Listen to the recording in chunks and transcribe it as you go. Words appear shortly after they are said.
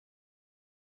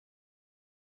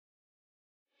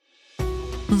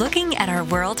Looking at our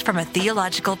world from a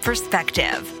theological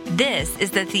perspective. This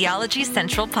is the Theology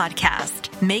Central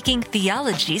Podcast, making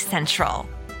theology central.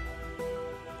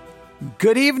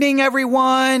 Good evening,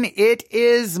 everyone. It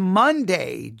is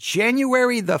Monday,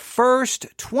 January the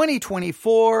 1st,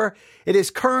 2024. It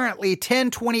is currently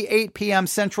 10:28 p.m.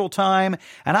 Central Time,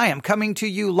 and I am coming to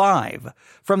you live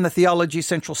from the Theology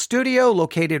Central studio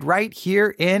located right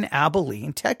here in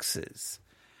Abilene, Texas.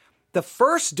 The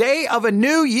first day of a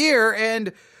new year,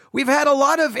 and we've had a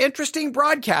lot of interesting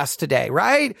broadcasts today,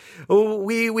 right?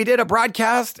 We did a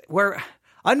broadcast where,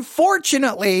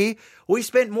 unfortunately, we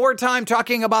spent more time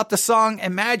talking about the song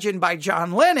Imagine by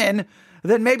John Lennon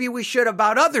than maybe we should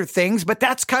about other things, but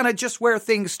that's kind of just where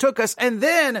things took us. And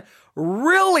then,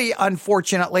 really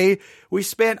unfortunately, we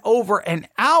spent over an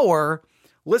hour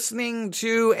listening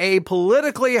to a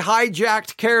politically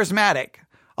hijacked charismatic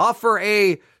offer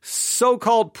a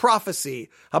so-called prophecy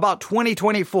about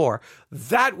 2024.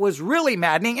 That was really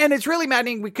maddening. And it's really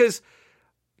maddening because,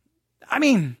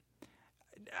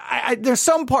 there's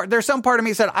some part of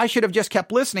me said I should have just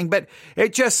kept listening, but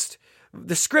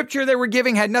the scripture they were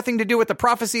giving had nothing to do with the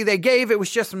prophecy they gave. It was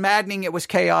just maddening. It was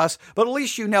chaos. But at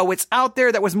least it's out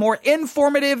there. That was more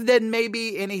informative than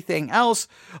maybe anything else.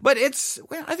 But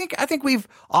I think we've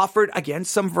offered again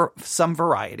some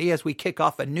variety as we kick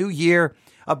off a new year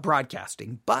of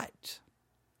broadcasting. But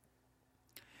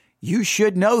you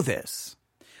should know this.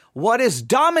 What is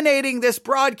dominating this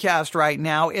broadcast right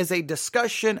now is a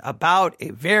discussion about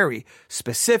a very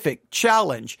specific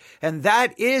challenge, and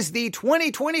that is the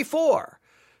 2024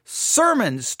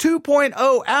 Sermons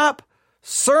 2.0 app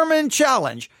Sermon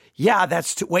Challenge. Yeah,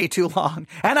 that's way too long,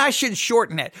 and I should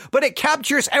shorten it, but it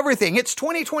captures everything. It's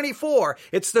 2024.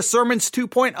 It's the Sermons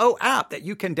 2.0 app that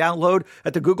you can download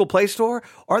at the Google Play Store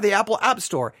or the Apple App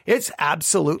Store. It's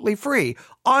absolutely free.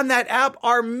 On that app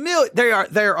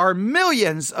there are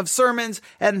millions of sermons,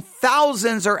 and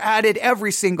thousands are added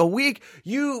every single week.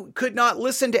 You could not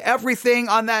listen to everything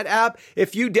on that app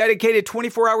if you dedicated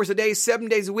 24 hours a day, 7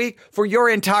 days a week for your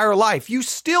entire life. You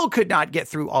still could not get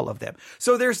through all of them.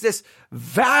 So there's this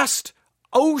vast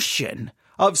ocean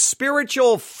of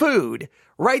spiritual food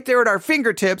right there at our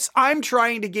fingertips. I'm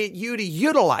trying to get you to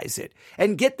utilize it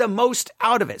and get the most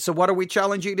out of it. So what are we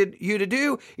challenging you to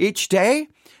do each day?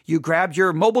 You grab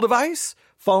your mobile device,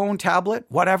 phone, tablet,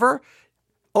 whatever,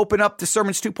 open up the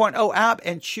Sermons 2.0 app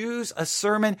and choose a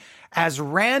sermon as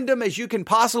random as you can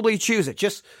possibly choose it.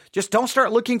 Just don't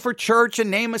start looking for church and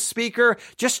name a speaker.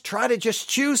 Just try to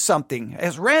choose something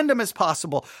as random as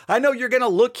possible. I know you're going to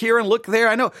look here and look there.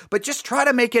 I know, but just try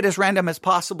to make it as random as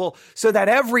possible so that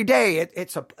every day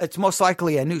it's most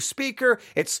likely a new speaker.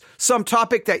 It's some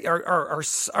topic that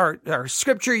are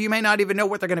scripture. You may not even know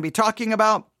what they're going to be talking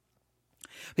about,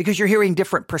 because you're hearing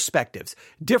different perspectives,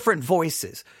 different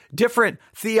voices, different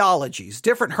theologies,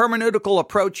 different hermeneutical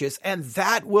approaches. And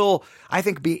that will, I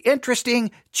think, be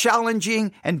interesting,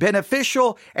 challenging, and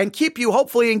beneficial, and keep you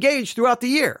hopefully engaged throughout the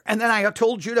year. And then I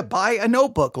told you to buy a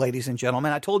notebook, ladies and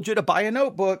gentlemen. I told you to buy a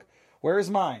notebook. Where is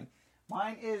mine?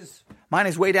 Mine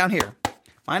is way down here.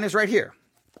 Mine is right here.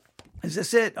 Is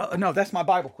this it? Oh, no, that's my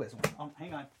Bible quiz one. Oh,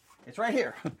 hang on. It's right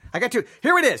here. I got to.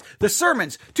 Here it is. The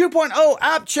Sermons 2.0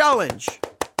 app challenge.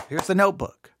 Here's the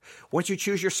notebook. Once you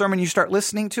choose your sermon, you start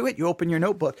listening to it. You open your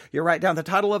notebook. You write down the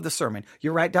title of the sermon.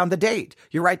 You write down the date.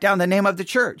 You write down the name of the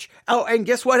church. Oh, and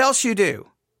guess what else you do?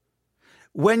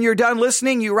 When you're done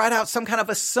listening, you write out some kind of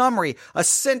a summary, a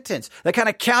sentence that kind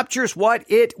of captures what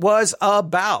it was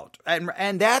about.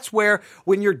 And that's where,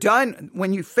 when you're done,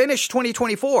 when you finish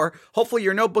 2024, hopefully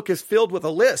your notebook is filled with a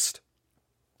list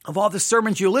of all the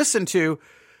sermons you listen to.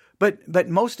 But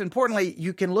most importantly,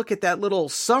 you can look at that little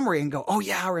summary and go, oh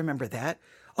yeah, I remember that.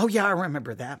 Oh yeah, I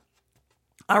remember that.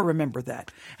 I remember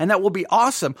that. And that will be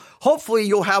awesome. Hopefully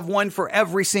you'll have one for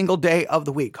every single day of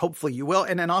the week. Hopefully you will.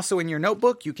 And then also in your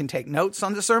notebook, you can take notes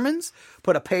on the sermons,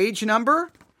 put a page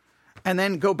number, and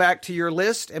then go back to your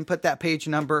list and put that page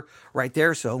number right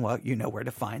there. So you know where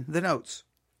to find the notes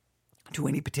to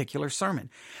any particular sermon.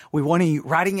 We want you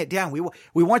writing it down.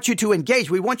 We want you to engage.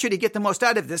 We want you to get the most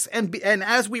out of this. And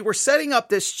as we were setting up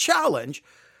this challenge,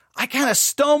 I kind of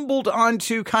stumbled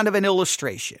onto kind of an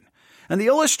illustration. And the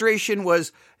illustration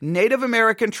was Native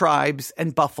American tribes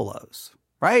and buffaloes,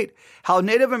 right? How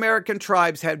Native American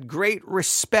tribes had great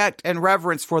respect and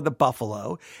reverence for the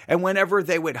buffalo. And whenever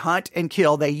they would hunt and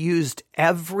kill, they used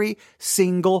every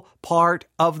single part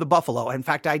of the buffalo. In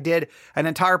fact, I did an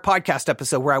entire podcast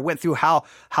episode where I went through how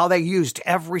they used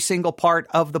every single part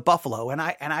of the buffalo. And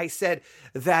I said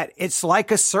that it's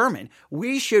like a sermon.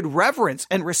 We should reverence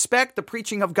and respect the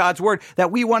preaching of God's word,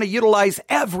 that we want to utilize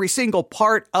every single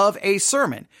part of a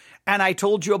sermon. And I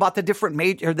told you about the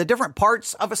different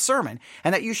parts of a sermon,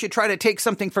 and that you should try to take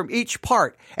something from each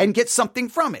part and get something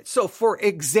from it. So for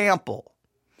example,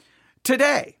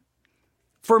 today,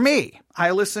 for me,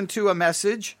 I listened to a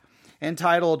message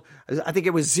entitled, I think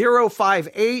it was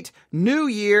 058, New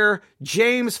Year,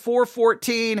 James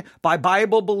 4:14 by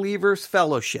Bible Believers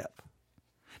Fellowship.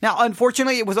 Now,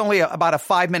 unfortunately, it was only about a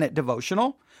 5-minute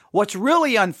devotional. What's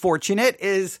really unfortunate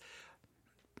is,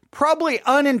 probably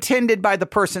unintended by the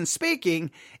person speaking,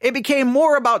 it became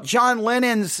more about John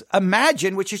Lennon's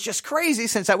Imagine, which is just crazy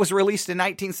since that was released in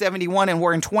 1971 and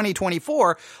we're in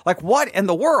 2024. Like, what in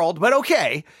the world? But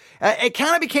okay, it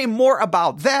kind of became more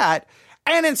about that.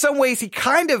 And in some ways, he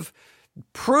kind of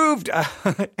proved,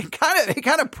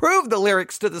 proved the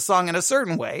lyrics to the song in a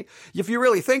certain way, if you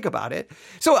really think about it.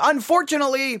 So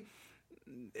unfortunately,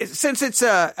 since it's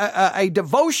a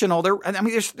devotional,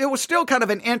 there was still kind of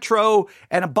an intro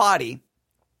and a body.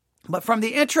 But from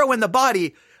the intro and the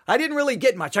body, I didn't really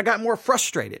get much. I got more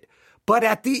frustrated. But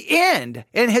at the end,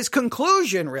 in his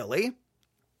conclusion, really,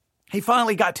 he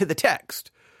finally got to the text.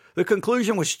 The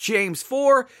conclusion was James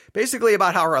 4, basically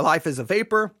about how our life is a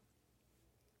vapor.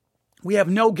 We have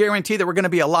no guarantee that we're going to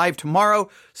be alive tomorrow,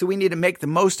 so we need to make the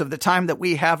most of the time that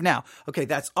we have now. Okay,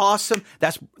 that's awesome.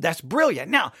 That's brilliant.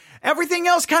 Now, everything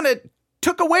else kind of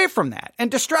took away from that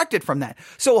and distracted from that.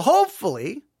 So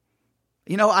hopefully,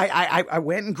 I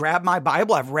went and grabbed my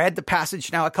Bible. I've read the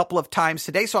passage now a couple of times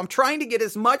today, so I'm trying to get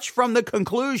as much from the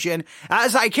conclusion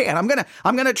as I can. I'm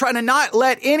gonna try to not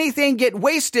let anything get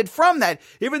wasted from that,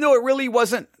 even though it really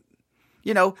wasn't.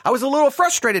 I was a little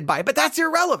frustrated by it, but that's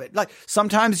irrelevant. Like,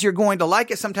 sometimes you're going to like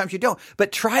it, sometimes you don't.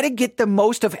 But try to get the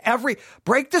most of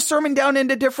break the sermon down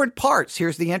into different parts.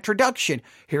 Here's the introduction.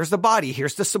 Here's the body.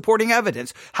 Here's the supporting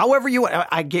evidence. However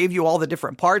I gave you all the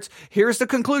different parts. Here's the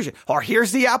conclusion. Or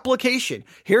here's the application.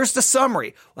 Here's the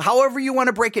summary. However you want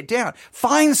to break it down.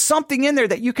 Find something in there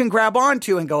that you can grab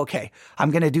onto and go, okay,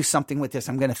 I'm going to do something with this.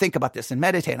 I'm going to think about this and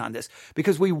meditate on this.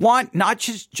 Because we want not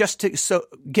just to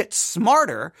get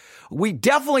smarter. We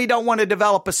definitely don't want to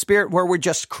develop a spirit where we're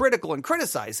just critical and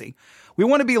criticizing. We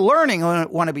want to be learning and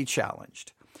want to be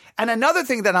challenged. And another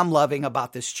thing that I'm loving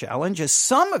about this challenge is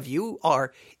some of you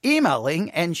are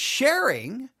emailing and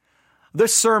sharing the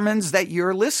sermons that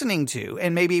you're listening to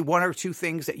and maybe one or two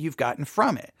things that you've gotten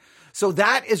from it. So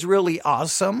that is really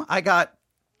awesome. I got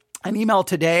an email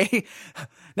today.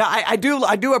 Now, I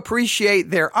do appreciate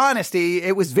their honesty.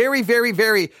 It was very, very,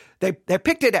 very, they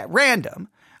picked it at random.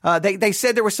 They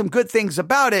said there were some good things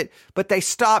about it, but they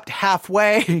stopped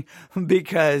halfway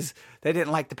because they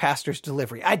didn't like the pastor's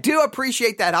delivery. I do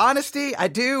appreciate that honesty. I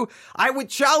do. I would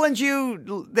challenge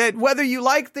you that whether you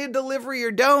like the delivery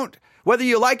or don't, whether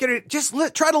you like it or just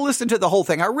try to listen to the whole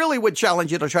thing. I really would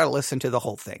challenge you to try to listen to the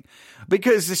whole thing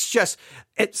because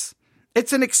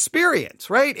it's an experience,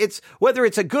 right? It's whether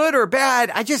it's a good or bad.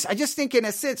 I just think in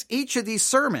a sense, each of these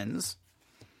sermons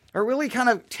are really kind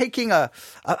of taking a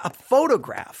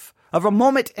photograph of a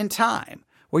moment in time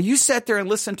where you sit there and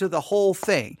listen to the whole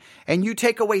thing and you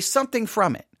take away something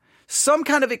from it, some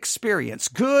kind of experience,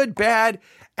 good, bad.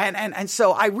 And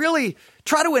so I really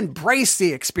try to embrace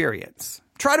the experience.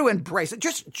 Try to embrace it.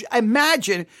 Just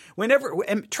imagine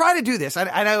and try to do this.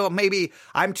 I know maybe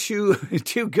I'm too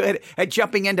good at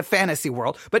jumping into fantasy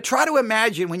world, but try to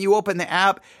imagine when you open the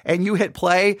app and you hit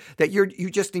play that you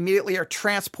just immediately are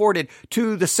transported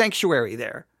to the sanctuary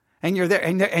there. And you're there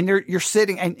and you're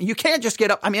sitting and you can't just get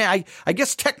up. I mean, I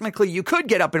guess technically you could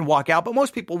get up and walk out, but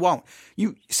most people won't.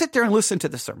 You sit there and listen to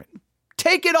the sermon.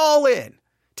 Take it all in.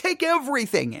 Take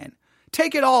everything in.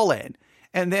 Take it all in.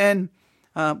 And then,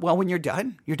 when you're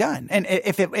done, you're done. And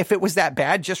if it was that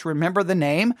bad, just remember the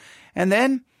name. And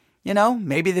then,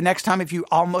 maybe the next time if you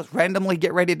almost randomly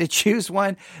get ready to choose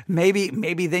one,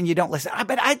 maybe then you don't listen.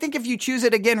 But I think if you choose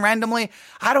it again randomly,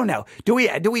 I don't know. Do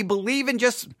we believe in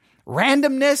just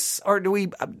randomness or do we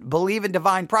believe in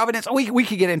divine providence? We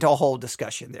could get into a whole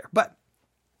discussion there, but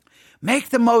make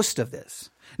the most of this.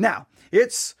 Now,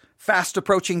 it's fast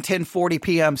approaching 10:40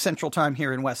 p.m. Central Time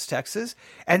here in West Texas,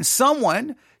 and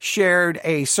someone shared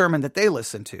a sermon that they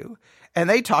listened to, and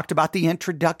they talked about the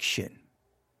introduction.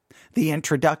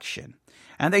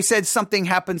 And they said something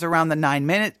happens around the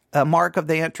 9-minute mark of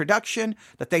the introduction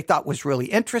that they thought was really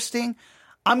interesting.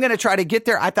 I'm going to try to get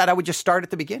there. I thought I would just start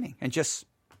at the beginning and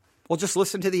we'll just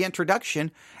listen to the introduction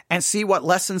and see what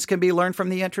lessons can be learned from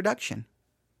the introduction.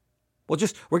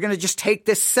 We're going to just take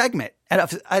this segment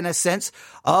in a sense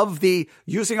of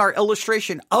using our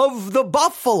illustration of the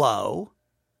buffalo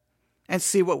and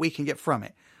see what we can get from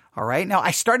it. All right. Now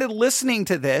I started listening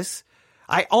to this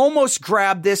I almost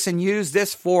grabbed this and used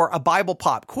this for a Bible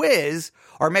pop quiz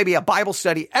or maybe a Bible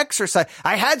study exercise.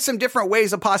 I had some different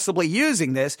ways of possibly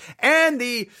using this, and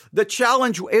the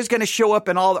challenge is going to show up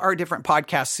in all our different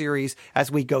podcast series as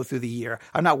we go through the year.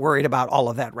 I'm not worried about all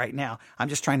of that right now. I'm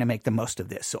just trying to make the most of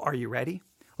this. So are you ready?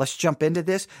 Let's jump into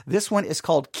this. This one is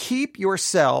called Keep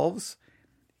Yourselves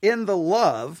in the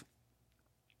Love.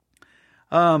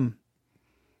 Hang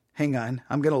on.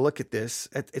 I'm going to look at this.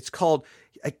 It's called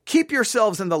Keep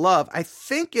Yourselves in the Love. I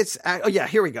think it's,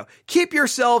 here we go. Keep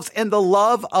yourselves in the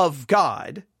love of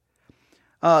God.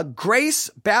 Grace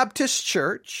Baptist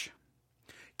Church.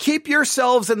 Keep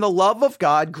yourselves in the love of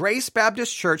God. Grace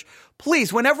Baptist Church.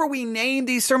 Please, whenever we name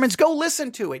these sermons, go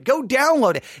listen to it. Go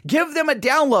download it. Give them a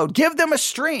download. Give them a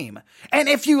stream. And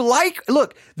if you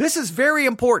look, this is very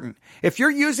important. If you're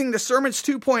using the Sermons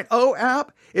 2.0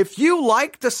 app, if you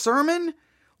like the sermon,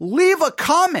 leave a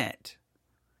comment.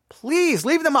 Please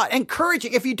leave them out.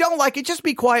 Encouraging. If you don't like it, just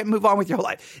be quiet and move on with your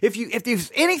life. If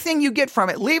there's anything you get from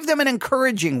it, leave them an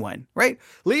encouraging one, right?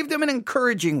 Leave them an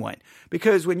encouraging one,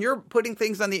 because when you're putting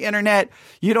things on the internet,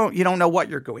 you don't know what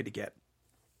you're going to get.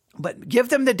 But give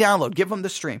them the download, give them the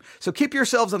stream. So keep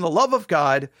yourselves in the love of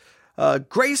God.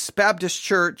 Grace Baptist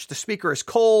Church. The speaker is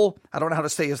Cole. I don't know how to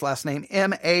say his last name.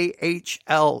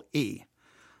 Mahle.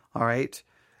 All right.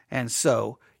 And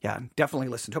so, yeah, definitely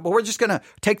listen to it. But we're just going to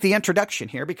take the introduction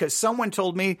here because someone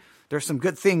told me there's some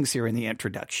good things here in the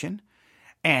introduction.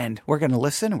 And we're going to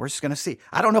listen and we're just going to see.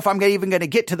 I don't know if I'm even going to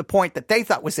get to the point that they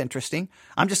thought was interesting.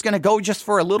 I'm just going to go just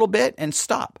for a little bit and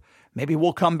stop. Maybe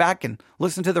we'll come back and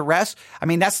listen to the rest. I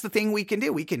mean, that's the thing we can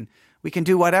do. We can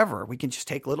do whatever. We can just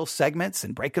take little segments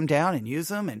and break them down and use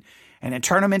them and then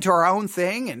turn them into our own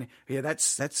thing. And yeah,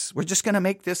 we're just going to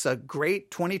make this a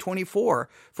great 2024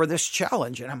 for this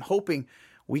challenge. And I'm hoping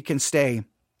we can stay.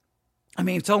 I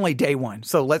mean, it's only day one,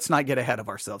 so let's not get ahead of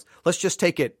ourselves. Let's just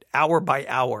take it hour by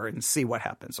hour and see what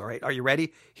happens. All right. Are you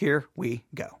ready? Here we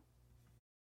go.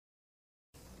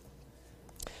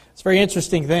 It's a very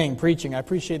interesting thing, preaching. I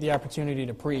appreciate the opportunity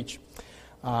to preach.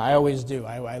 I always do.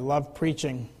 I love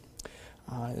preaching.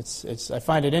 I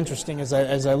find it interesting as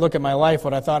I look at my life.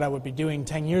 What I thought I would be doing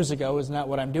 10 years ago is not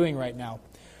what I'm doing right now.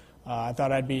 I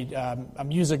thought I'd be a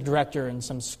music director in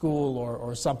some school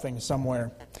or something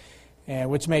somewhere, and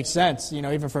which makes sense.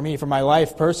 Even for me, for my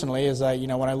life personally, is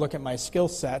when I look at my skill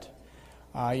set,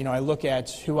 I look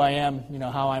at who I am,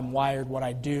 how I'm wired, what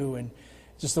I do, and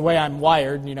just the way I'm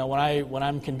wired. When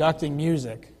I'm conducting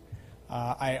music,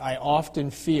 I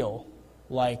often feel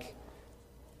like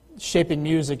shaping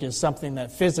music is something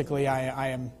that physically I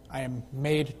am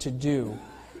made to do.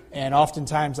 And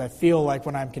oftentimes I feel like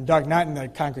when I'm conducting, not in the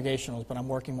congregationals, but I'm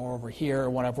working more over here, or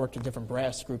when I've worked in different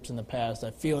brass groups in the past,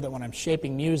 I feel that when I'm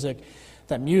shaping music,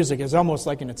 that music is almost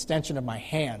like an extension of my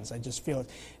hands. I just feel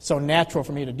it's so natural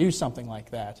for me to do something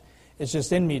like that. It's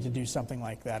just in me to do something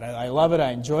like that. I love it,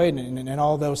 I enjoy it, and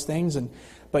all those things.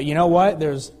 But you know what?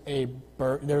 There's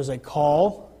a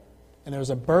call, and there's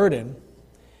a burden,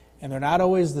 and they're not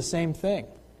always the same thing.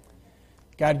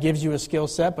 God gives you a skill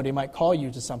set, but He might call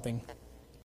you to something.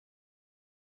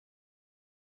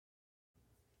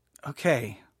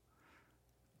 Okay,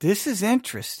 this is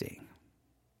interesting.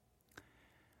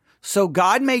 So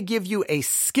God may give you a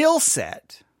skill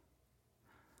set,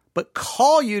 but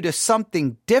call you to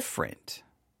something different.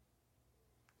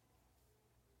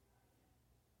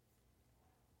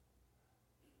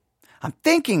 I'm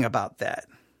thinking about that.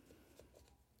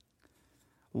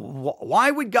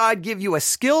 Why would God give you a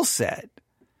skill set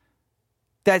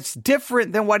that's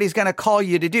different than what He's going to call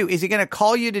you to do? Is He going to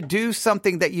call you to do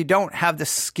something that you don't have the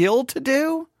skill to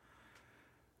do?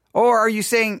 Or are you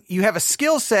saying you have a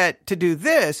skill set to do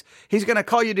this, He's going to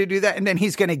call you to do that, and then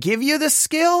He's going to give you the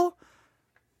skill?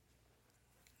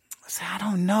 I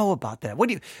don't know about that.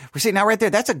 We see now right there,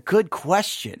 that's a good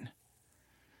question.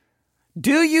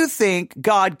 Do you think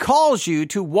God calls you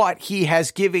to what He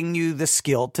has given you the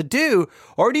skill to do?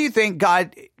 Or do you think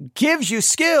God gives you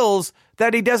skills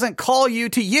that He doesn't call you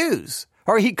to use?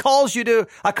 Or He calls you to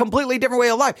a completely different way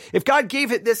of life? If God gave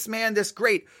this man this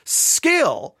great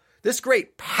skill, this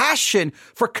great passion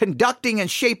for conducting and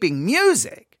shaping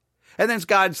music, and then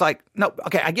God's like, no,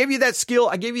 okay, I gave you that skill,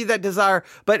 I gave you that desire,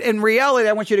 but in reality,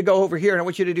 I want you to go over here and I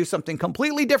want you to do something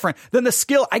completely different than the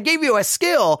skill. I gave you a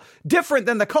skill different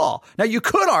than the call. Now, you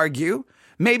could argue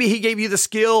maybe He gave you the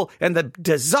skill and the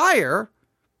desire,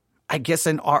 I guess,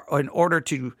 in order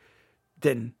to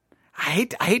then, I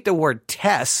hate the word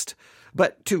test,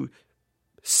 but to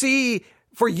see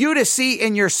for you to see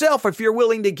in yourself if you're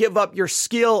willing to give up your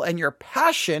skill and your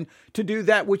passion to do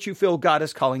that which you feel God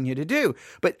is calling you to do.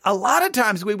 But a lot of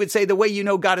times we would say the way you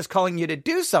know God is calling you to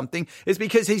do something is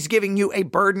because he's giving you a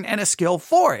burden and a skill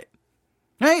for it.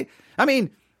 Right? I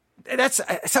mean,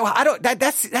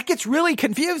 that gets really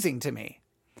confusing to me.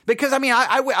 Because, I mean,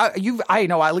 I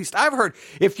know, at least I've heard,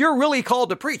 if you're really called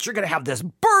to preach, you're going to have this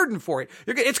burden for it.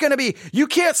 It's going to be, you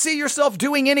can't see yourself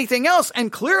doing anything else.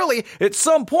 And clearly, at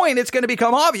some point, it's going to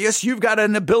become obvious you've got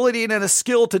an ability and a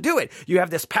skill to do it. You have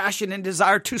this passion and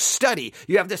desire to study.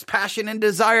 You have this passion and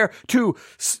desire to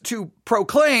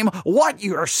proclaim what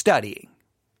you are studying.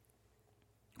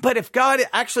 But if God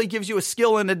actually gives you a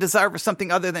skill and a desire for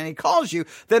something other than he calls you,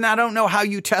 then I don't know how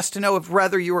you test to know if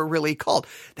whether you are really called.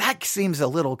 That seems a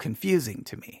little confusing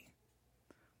to me.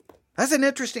 That's an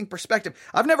interesting perspective.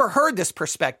 I've never heard this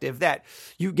perspective that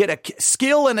you get a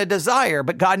skill and a desire,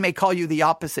 but God may call you the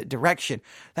opposite direction.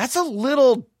 That's a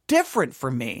little different for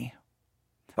me.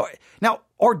 Now,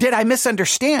 or did I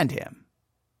misunderstand him?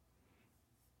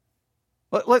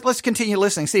 Let's continue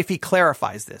listening, see if he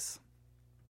clarifies this.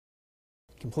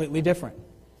 Completely different.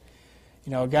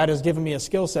 You know, God has given me a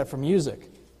skill set for music.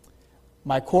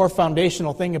 My core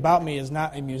foundational thing about me is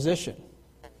not a musician.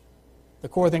 The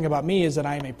core thing about me is that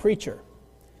I am a preacher.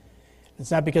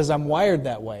 It's not because I'm wired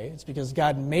that way. It's because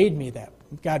God made me that.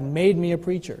 God made me a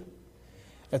preacher.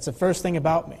 That's the first thing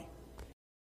about me.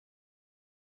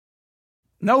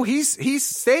 No, he's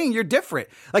saying you're different.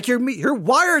 Like you're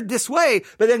wired this way,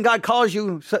 but then God calls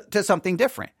you to something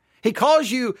different. He calls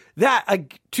you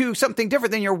to something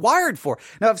different than you're wired for.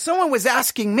 Now, if someone was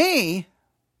asking me,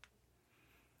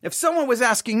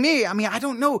 I mean, I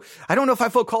don't know if I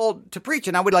feel called to preach,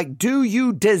 and I would like, do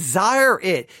you desire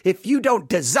it? If you don't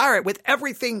desire it with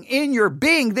everything in your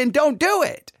being, then don't do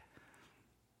it.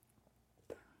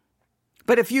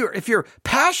 But if your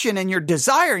passion and your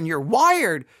desire and you're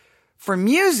wired for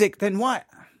music, then what?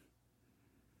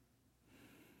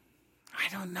 I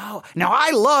don't know. Now, I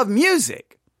love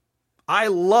music. I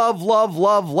love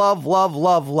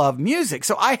music.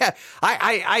 So I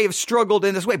have struggled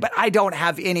in this way, but I don't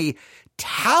have any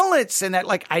talents in that.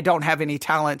 Like, I don't have any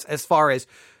talents as far as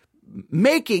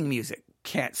making music.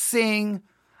 Can't sing.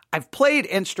 I've played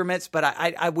instruments, but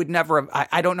I would never have,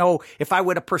 I don't know if I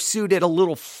would have pursued it a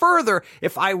little further,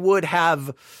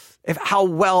 how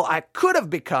well I could have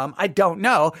become. I don't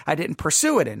know. I didn't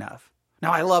pursue it enough.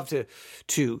 Now, I love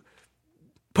to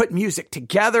put music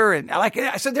together. And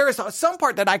so there is some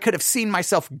part that I could have seen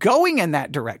myself going in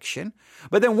that direction.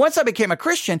 But then once I became a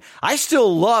Christian, I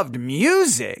still loved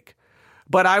music,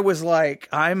 but I was like,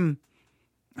 I'm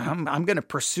going to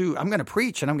pursue, I'm going to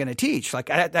preach and I'm going to teach. Like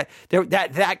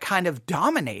that kind of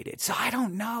dominated. So I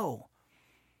don't know.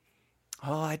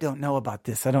 Oh, I don't know about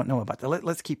this. I don't know about that.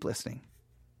 Let's keep listening.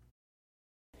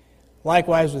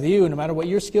 Likewise with you, no matter what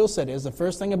your skill set is, the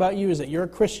first thing about you is that you're a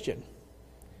Christian.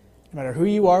 No matter who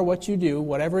you are, what you do,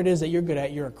 whatever it is that you're good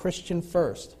at, you're a Christian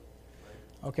first.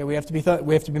 Okay, we have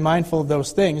to be mindful of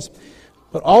those things.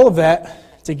 But all of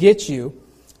that to get you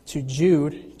to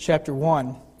Jude chapter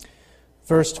 1,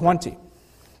 verse 20.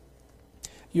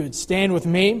 You would stand with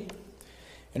me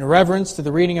in reverence to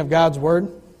the reading of God's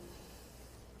Word.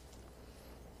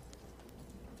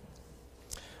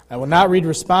 I will not read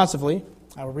responsively.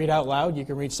 I will read out loud. You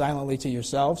can read silently to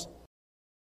yourselves.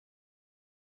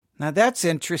 Now that's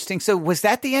interesting. So was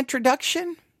that the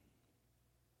introduction?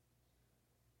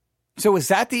 Or was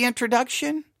that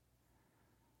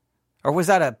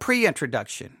a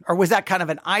pre-introduction? Or was that kind of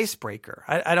an icebreaker?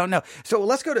 I don't know. So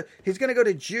he's going to go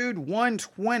to Jude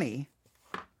 1:20.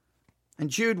 And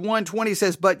Jude 1:20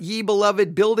 says, "But ye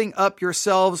beloved, building up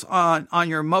yourselves on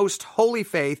your most holy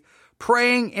faith,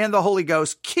 praying in the Holy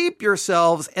Ghost, keep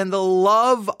yourselves in the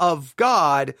love of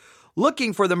God,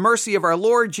 looking for the mercy of our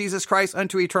Lord Jesus Christ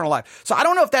unto eternal life." So I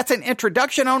don't know if that's an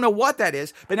introduction. I don't know what that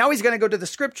is, but now he's going to go to the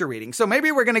scripture reading. So maybe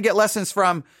we're going to get lessons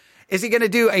from, is he going to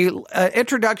do a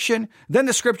introduction, then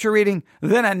the scripture reading,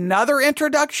 then another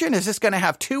introduction? Is this going to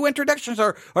have two introductions,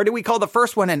 or do we call the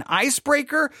first one an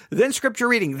icebreaker, then scripture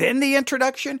reading, then the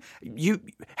introduction? You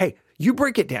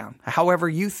break it down however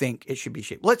you think it should be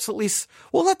shaped.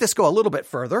 We'll let this go a little bit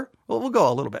further. We'll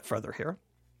go a little bit further here.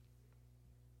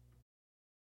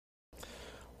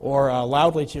 Or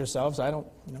loudly to yourselves.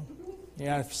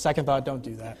 Second thought, don't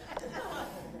do that.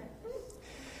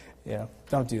 Yeah,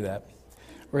 don't do that.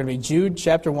 We're going to be Jude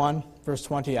chapter 1, verse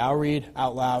 20. I'll read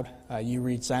out loud. You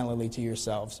read silently to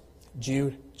yourselves.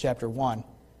 Jude chapter 1,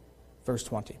 verse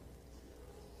 20.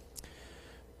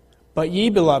 "But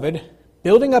ye, beloved,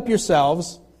 building up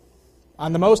yourselves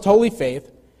on the most holy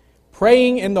faith,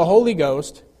 praying in the Holy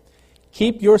Ghost,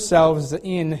 keep yourselves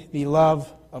in the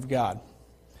love of God,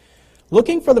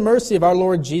 looking for the mercy of our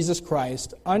Lord Jesus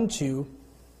Christ unto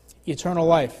eternal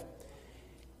life,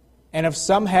 and of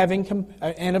some have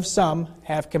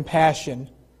compassion,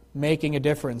 making a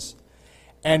difference,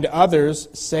 and others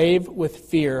save with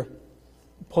fear,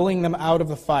 pulling them out of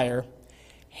the fire,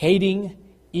 hating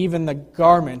even the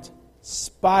garment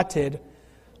spotted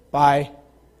by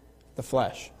the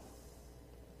flesh.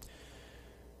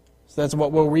 So that's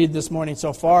what we'll read this morning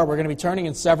so far. We're going to be turning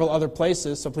in several other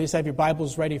places, so please have your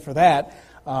Bibles ready for that.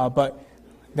 But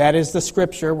that is the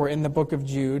scripture. We're in the book of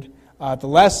Jude. The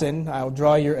lesson, I'll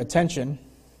draw your attention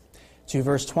to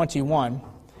verse 21,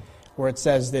 where it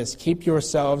says this: keep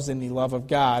yourselves in the love of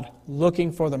God,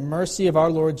 looking for the mercy of our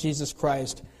Lord Jesus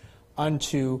Christ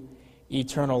unto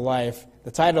eternal life.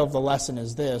 The title of the lesson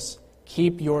is this: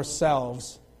 keep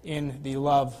yourselves in the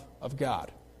love of God.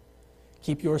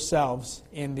 Keep yourselves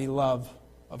in the love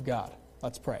of God.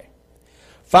 Let's pray.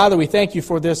 Father, we thank you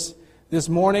for this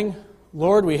morning.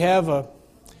 Lord, we have a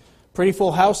pretty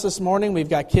full house this morning. We've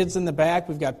got kids in the back.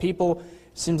 We've got people.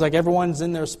 Seems like everyone's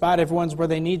in their spot. Everyone's where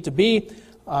they need to be.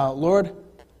 Lord,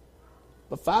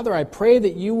 but Father, I pray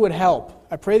that you would help.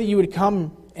 I pray that you would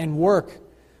come and work.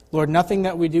 Lord, nothing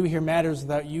that we do here matters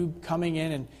without you coming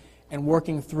in and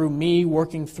working through me,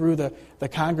 working through the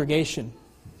congregation.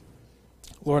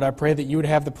 Lord, I pray that you would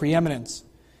have the preeminence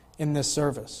in this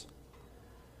service.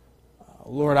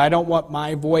 Lord, I don't want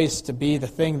my voice to be the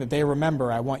thing that they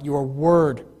remember. I want your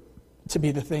word to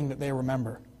be the thing that they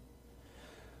remember.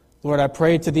 Lord, I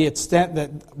pray to the extent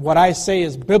that what I say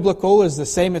is biblical is the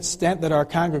same extent that our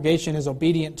congregation is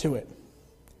obedient to it.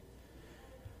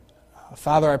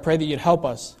 Father, I pray that you'd help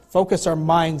us focus our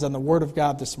minds on the Word of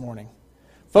God this morning.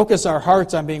 Focus our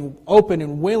hearts on being open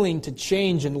and willing to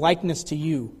change in likeness to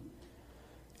you.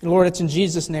 And Lord, it's in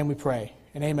Jesus' name we pray,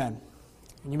 and amen.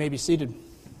 And you may be seated.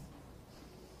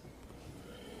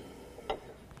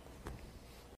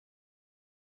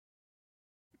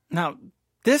 Now,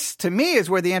 this, to me, is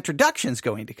where the introduction is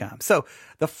going to come. So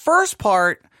the first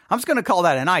part, I'm just going to call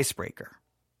that an icebreaker.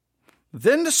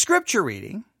 Then the scripture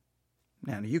reading.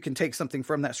 Now, you can take something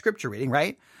from that scripture reading,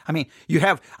 right? I mean, you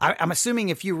have, I'm assuming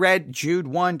if you read Jude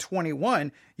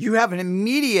 1:21, you have an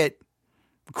immediate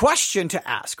question to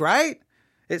ask, right?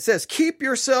 It says, keep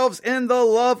yourselves in the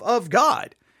love of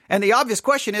God. And the obvious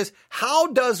question is, how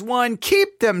does one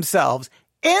keep themselves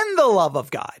in the love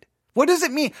of God? What does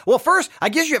it mean? Well, first, I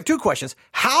guess you have two questions.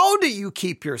 How do you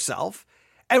keep yourself?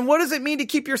 And what does it mean to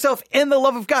keep yourself in the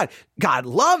love of God? God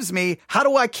loves me. How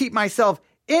do I keep myself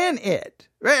in it?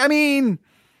 Right? I mean,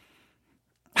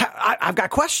 I've got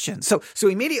questions. So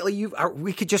immediately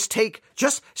we could just take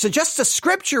just the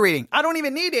scripture reading. I don't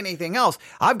even need anything else.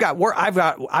 I've got work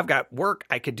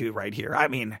I could do right here. I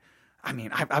mean,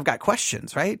 I've got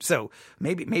questions, right? So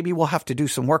maybe we'll have to do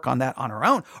some work on that on our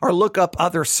own, or look up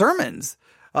other sermons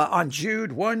on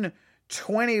Jude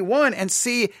 1:21 and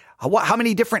see how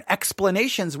many different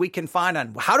explanations we can find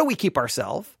on how do we keep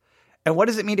ourselves, and what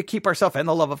does it mean to keep ourselves in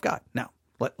the love of God. Now,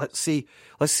 let's see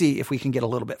if we can get a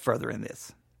little bit further in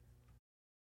this.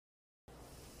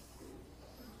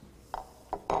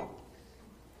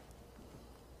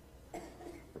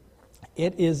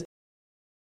 It is.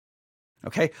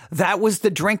 Okay, that was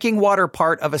the drinking water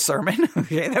part of a sermon.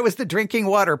 Okay, that was the drinking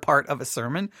water part of a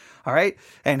sermon. All right,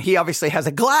 and he obviously has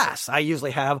a glass. I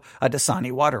usually have a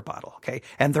Dasani water bottle. Okay,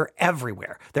 and they're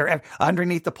everywhere. They're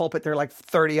underneath the pulpit. There are like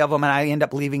 30 of them, and I end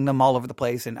up leaving them all over the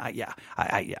place. And I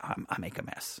make a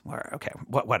mess. Okay,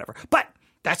 whatever. But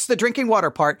that's the drinking water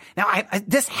part. Now,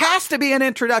 this has to be an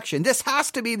introduction. This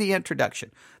has to be the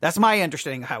introduction. That's my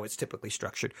understanding of how it's typically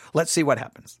structured. Let's see what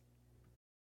happens.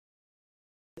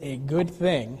 A good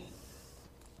thing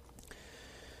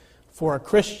for a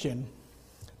Christian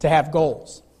to have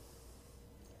goals.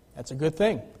 That's a good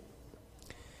thing.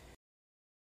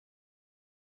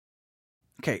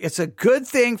 Okay, it's a good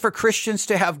thing for Christians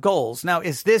to have goals. Now,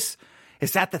 is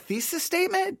that the thesis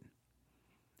statement?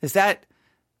 Is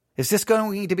this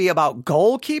going to be about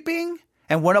goal keeping?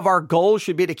 And one of our goals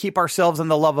should be to keep ourselves in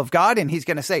the love of God. And he's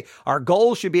going to say, our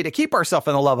goal should be to keep ourselves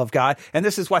in the love of God. And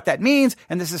this is what that means.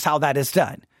 And this is how that is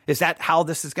done. Is that how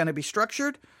this is going to be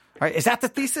structured? All right. Is that the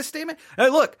thesis statement? Now,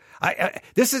 look,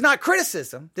 this is not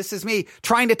criticism. This is me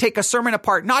trying to take a sermon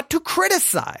apart, not to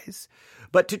criticize,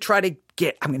 but to try to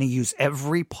I'm going to use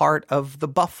every part of the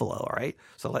buffalo. All right.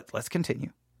 So let's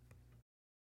continue.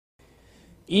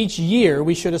 Each year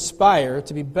we should aspire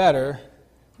to be better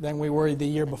than we were the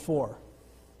year before.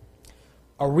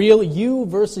 A real you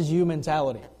versus you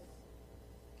mentality.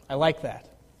 I like that.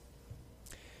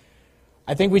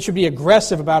 I think we should be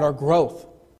aggressive about our growth.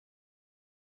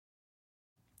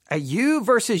 a you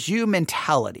versus you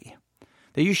mentality,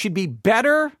 that you should be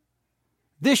better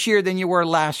this year than you were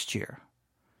last year.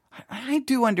 I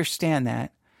do understand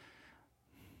that.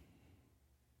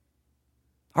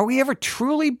 Are we ever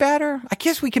truly better? I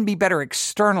guess we can be better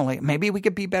externally. Maybe we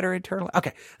could be better internally.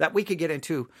 Okay, that we could get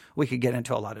into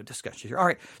a lot of discussions here. All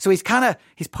right, so he's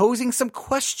posing some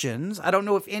questions. I don't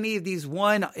know if any of these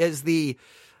one is the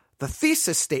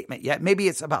thesis statement yet. Maybe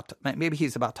he's about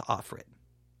to offer it.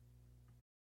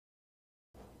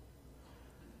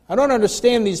 I don't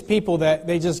understand these people that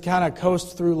they just kind of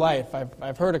coast through life.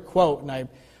 I've heard a quote, and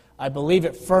I believe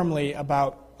it firmly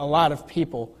about a lot of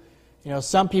people. You know,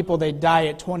 some people, they die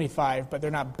at 25, but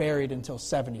they're not buried until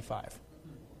 75.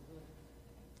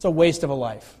 It's a waste of a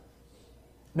life.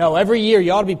 No, every year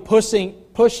you ought to be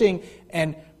pushing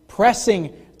and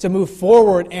pressing to move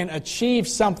forward and achieve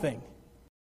something.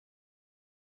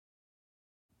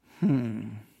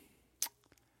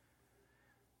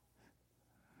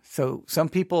 So some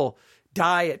people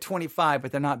die at 25,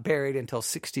 but they're not buried until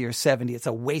 60 or 70. It's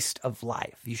a waste of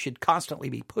life. You should constantly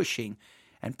be pushing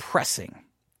and pressing.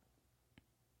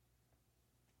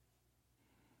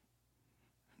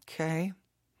 Okay.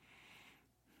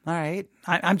 All right.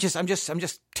 I'm just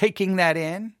taking that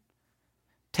in.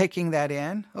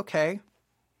 Okay.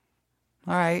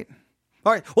 All right.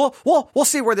 Well, we'll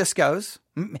see where this goes.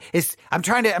 I'm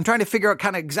trying to figure out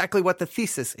kind of exactly what the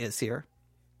thesis is here.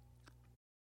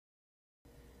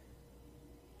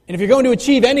 And if you're going to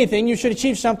achieve anything, you should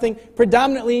achieve something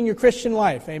predominantly in your Christian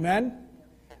life. Amen?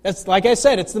 That's, like I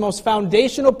said, it's the most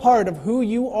foundational part of who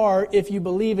you are if you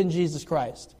believe in Jesus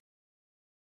Christ.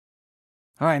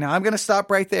 All right, now I'm going to stop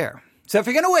right there. So if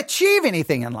you're going to achieve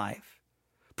anything in life,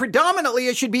 predominantly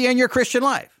it should be in your Christian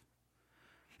life.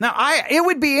 Now, it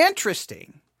would be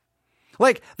interesting.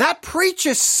 Like, that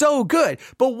preaches so good.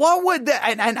 But what would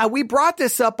and we brought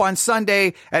this up on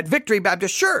Sunday at Victory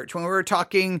Baptist Church when we were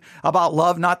talking about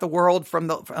love, not the world,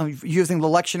 using the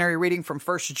lectionary reading from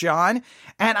 1 John.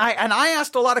 And I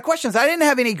asked a lot of questions. I didn't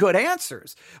have any good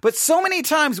answers. But so many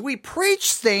times we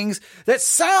preach things that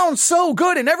sound so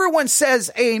good and everyone says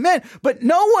amen. But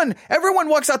everyone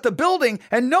walks out the building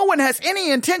and no one has any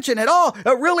intention at all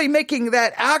of really making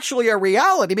that actually a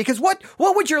reality. Because what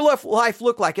would your life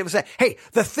look like if it said, hey,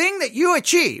 the thing that you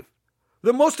achieve,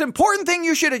 the most important thing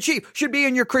you should achieve should be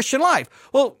in your Christian life.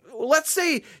 Well, let's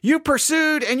say you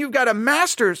pursued and you've got a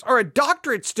master's or a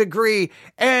doctorate's degree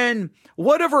and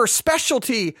whatever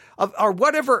specialty or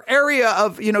whatever area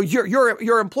of,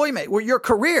 your employment or your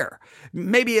career.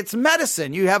 Maybe it's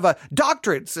medicine. You have a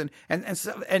doctorates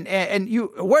and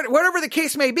you, whatever the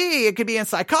case may be, it could be in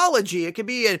psychology. It could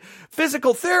be in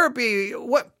physical therapy.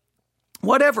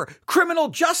 Whatever, criminal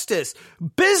justice,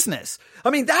 business.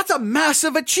 I mean, that's a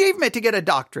massive achievement to get a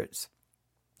doctorate.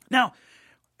 Now,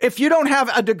 if you don't have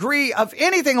a degree of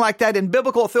anything like that in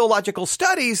biblical theological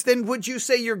studies, then would you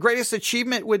say your greatest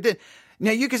achievement would... Now,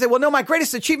 you can say, well, no, my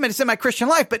greatest achievement is in my Christian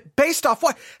life, but based off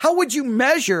what? How would you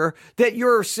measure that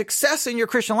your success in your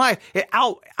Christian life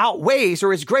outweighs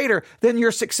or is greater than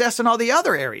your success in all the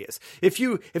other areas? If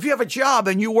you have a job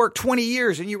and you work 20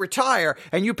 years and you retire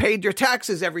and you paid your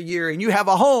taxes every year and you have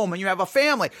a home and you have a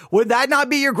family, would that not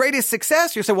be your greatest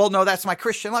success? You say, well, no, that's my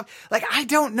Christian life. Like, I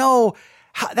don't know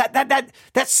how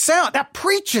that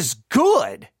preaches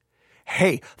good.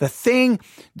 Hey, the thing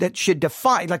that should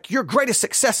define, like your greatest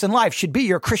success in life should be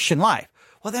your Christian life.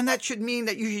 Well, then that should mean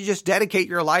that you should just dedicate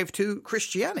your life to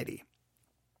Christianity.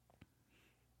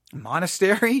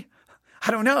 Monastery?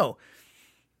 I don't know.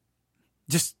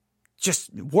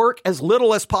 Just work as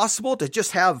little as possible to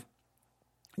just have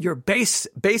your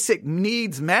basic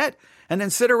needs met, and then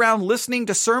sit around listening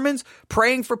to sermons,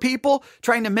 praying for people,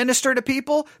 trying to minister to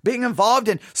people, being involved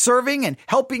in serving and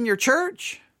helping your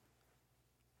church.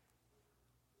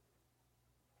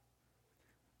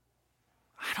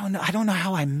 I don't know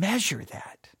how I measure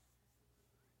that.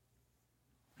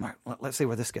 All right, let's see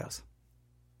where this goes.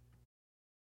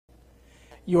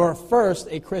 You are first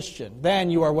a Christian,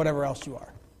 then you are whatever else you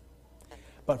are.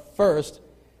 But first,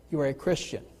 you are a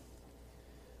Christian.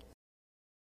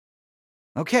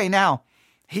 Okay, now,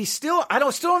 I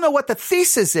don't know what the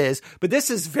thesis is, but this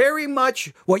is very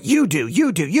much what you do.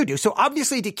 So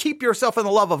obviously to keep yourself in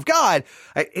the love of God,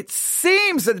 it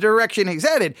seems that the direction he's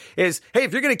headed is, hey,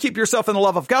 if you're going to keep yourself in the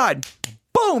love of God,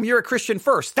 boom, you're a Christian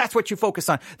first. That's what you focus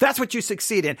on. That's what you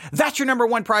succeed in. That's your number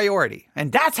one priority.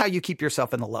 And that's how you keep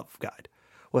yourself in the love of God.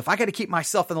 Well, if I got to keep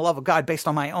myself in the love of God based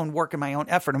on my own work and my own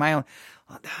effort and my own,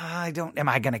 am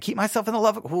I going to keep myself in the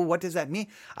love of, well, what does that mean?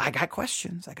 I got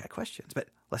questions, but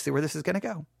let's see where this is going to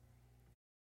go.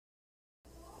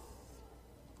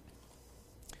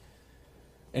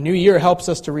 A new year helps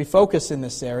us to refocus in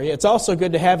this area. It's also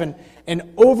good to have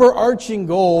an overarching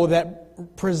goal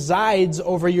that presides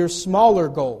over your smaller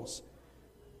goals.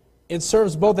 It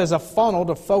serves both as a funnel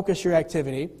to focus your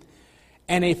activity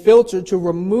and a filter to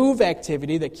remove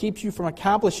activity that keeps you from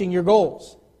accomplishing your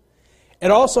goals. It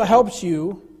also helps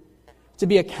you to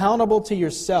be accountable to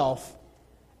yourself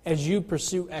as you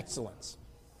pursue excellence.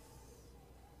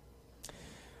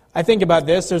 I think about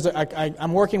this.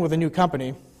 I'm working with a new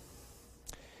company,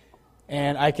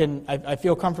 and I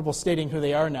feel comfortable stating who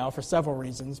they are now for several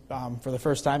reasons. For the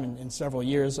first time in several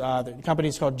years, the company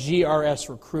is called GRS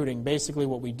Recruiting. Basically,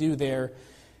 what we do there,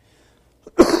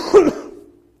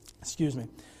 excuse me.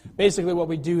 Basically, what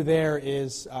we do there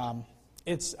is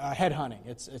it's headhunting.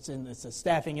 It's a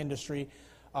staffing industry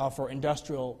for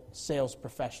industrial sales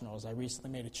professionals. I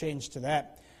recently made a change to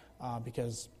that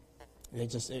because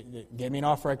it gave me an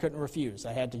offer I couldn't refuse.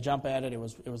 I had to jump at it. It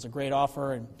was a great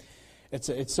offer,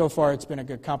 and so far it's been a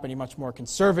good company, much more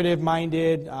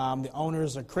conservative-minded. The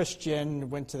owners are Christian.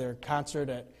 Went to their concert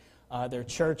at their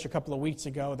church a couple of weeks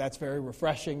ago. That's very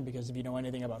refreshing because if you know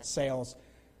anything about sales,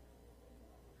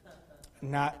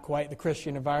 not quite the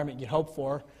Christian environment you'd hope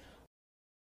for.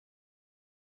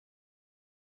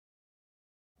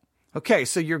 Okay,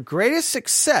 so your greatest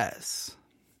success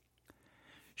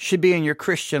should be in your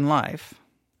Christian life.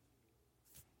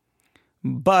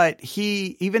 But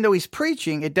even though he's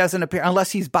preaching, it doesn't appear,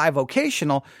 unless he's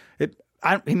bivocational,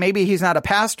 maybe he's not a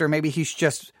pastor, maybe he's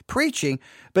just preaching.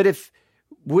 But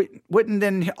wouldn't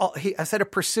then, instead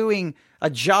of pursuing a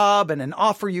job and an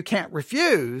offer you can't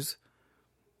refuse,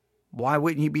 why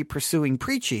wouldn't you be pursuing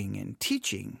preaching and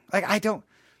teaching?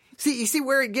 You see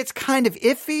where it gets kind of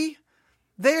iffy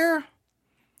there?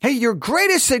 Hey, your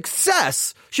greatest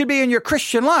success should be in your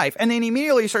Christian life. And then he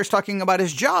immediately starts talking about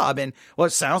his job. And, well,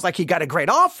 it sounds like he got a great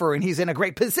offer and he's in a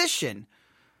great position.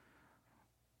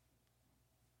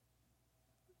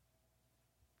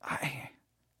 I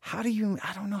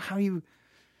don't know how you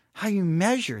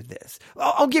measure this.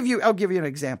 I'll give you an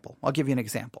example.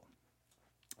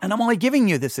 And I'm only giving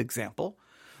you this example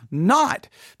not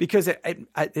because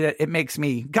it makes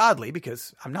me godly,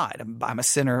 because I'm not. I'm a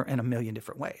sinner in a million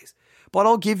different ways. But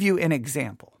I'll give you an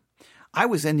example. I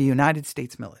was in the United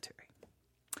States military,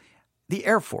 the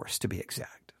Air Force to be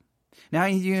exact. Now,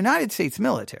 in the United States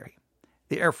military,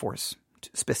 the Air Force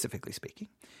specifically speaking,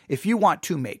 if you want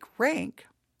to make rank,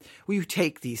 well, you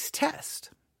take these tests.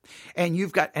 And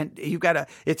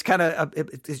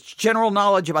it's general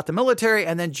knowledge about the military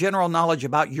and then general knowledge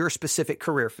about your specific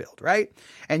career field, right?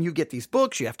 And you get these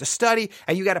books, you have to study,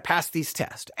 and you got to pass these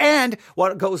tests. And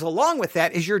what goes along with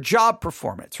that is your job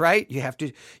performance, right? You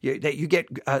get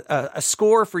a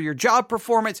score for your job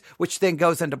performance, which then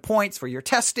goes into points for your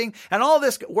testing, and all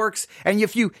this works. And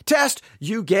if you test,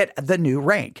 you get the new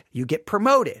rank. You get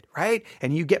promoted, right?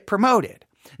 And you get promoted.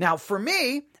 Now, for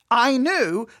me, I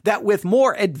knew that with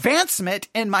more advancement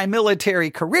in my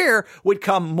military career would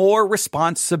come more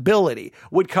responsibility,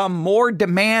 would come more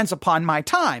demands upon my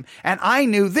time. And I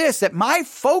knew that my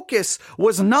focus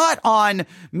was not on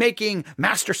making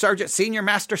master sergeant, senior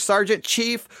master sergeant,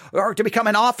 chief, or to become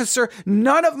an officer.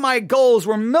 None of my goals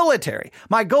were military.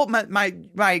 My goal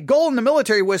in the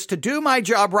military was to do my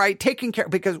job right, taking care,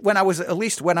 because when I was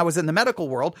in the medical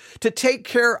world, to take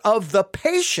care of the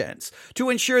patients, to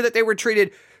ensure that they were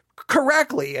treated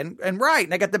correctly and right,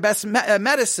 and I got the best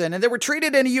medicine, and they were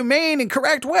treated in a humane and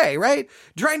correct way, right?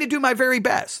 Trying to do my very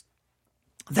best.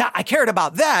 That I cared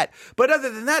about that, but other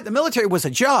than that, the military was a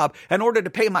job in order to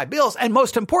pay my bills, and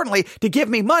most importantly, to give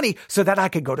me money so that I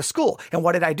could go to school. And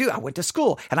what did I do? I went to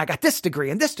school, and I got this degree,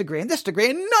 and this degree, and this degree,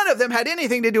 and none of them had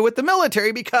anything to do with the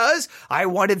military, because I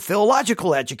wanted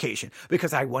theological education,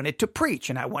 because I wanted to preach,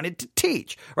 and I wanted to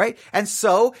teach, right? And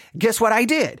so, guess what I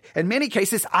did? In many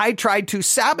cases, I tried to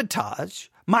sabotage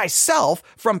myself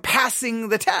from passing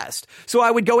the test. So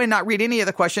I would go in, not read any of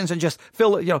the questions, and just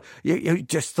fill,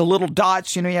 just the little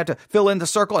dots, you have to fill in the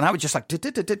circle. And I would just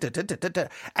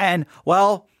and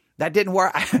well, that didn't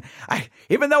work.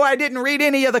 Even though I didn't read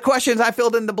any of the questions, I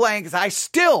filled in the blanks. I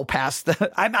still passed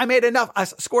I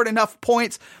scored enough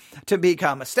points to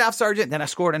become a staff sergeant. Then I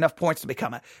scored enough points to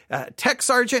become a tech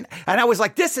sergeant. And I was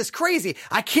like, this is crazy.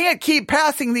 I can't keep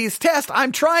passing these tests.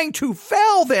 I'm trying to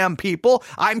fail them, people.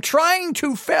 I'm trying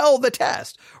to fail the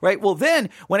test, right? Well, then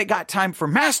when it got time for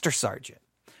master sergeant,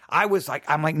 I'm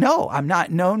like, no, I'm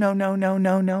not. No,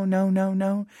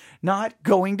 not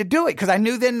going to do it. Because I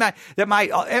knew then that my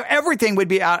everything would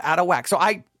be out of whack. So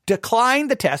I declined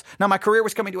the test. Now my career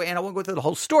was coming to an end. I won't go through the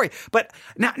whole story, but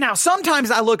now sometimes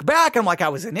I look back and I'm like, I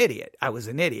was an idiot.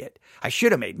 I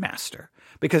should have made master,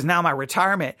 because now my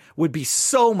retirement would be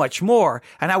so much more,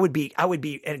 and I would be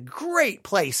in a great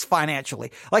place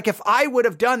financially. Like if I would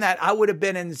have done that, I would have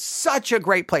been in such a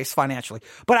great place financially.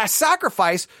 But I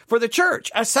sacrificed for the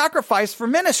church. I sacrificed for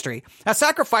ministry. I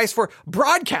sacrificed for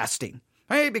broadcasting.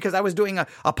 Right? Because I was doing a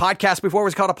podcast before. It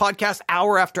was called a podcast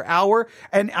hour after hour.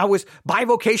 And I was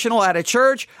bivocational at a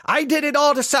church. I did it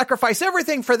all to sacrifice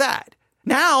everything for that.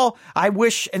 Now, I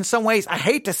wish in some ways, I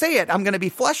hate to say it, I'm going to be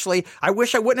fleshly. I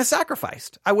wish I wouldn't have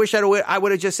sacrificed. I wish I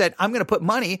would have just said, I'm going to put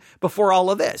money before all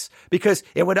of this, because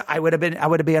I would have been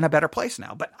in a better place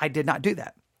now, but I did not do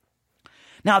that.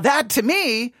 Now that to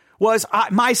me was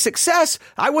my success.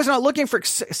 I was not looking for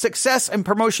success and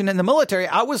promotion in the military.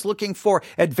 I was looking for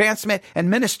advancement and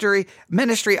ministry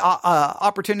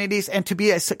opportunities, and to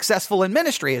be as successful in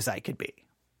ministry as I could be.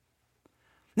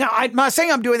 Now, I'm not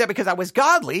saying I'm doing that because I was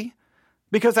godly,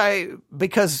 because I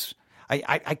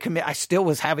still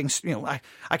was having,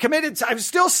 I committed, I was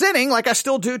still sinning like I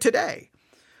still do today.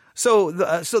 So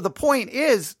the point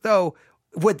is, though,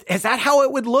 is that how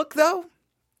it would look, though?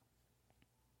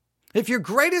 If your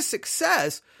greatest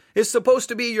success is supposed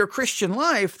to be your Christian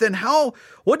life, then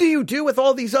what do you do with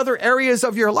all these other areas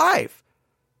of your life?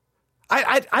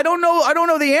 I don't know. I don't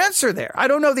know the answer there. I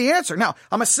don't know the answer. Now,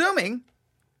 I'm assuming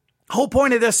the whole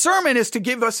point of this sermon is to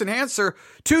give us an answer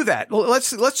to that.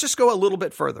 Let's just go a little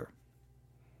bit further.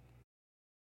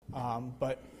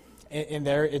 But in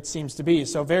there, it seems to be.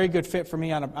 So very good fit for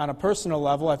me on a personal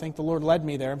level. I think the Lord led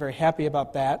me there. I'm very happy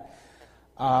about that.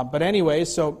 But anyway,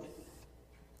 so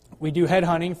we do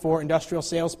headhunting for industrial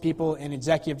salespeople and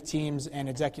executive teams and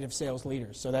executive sales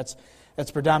leaders. So that's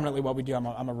predominantly what we do.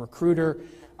 I'm a recruiter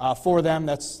for them.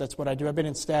 That's what I do. I've been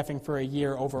in staffing for a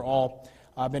year overall.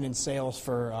 I've been in sales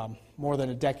for more than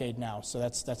a decade now, so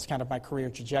that's kind of my career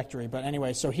trajectory. But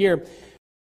anyway, so here.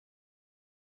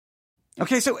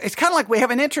 Okay, so it's kind of like we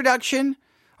have an introduction,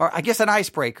 or I guess an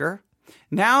icebreaker.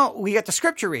 Now we get the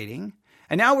scripture reading,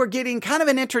 and now we're getting kind of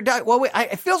an introduction. Well,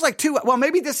 it feels like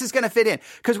maybe this is going to fit in,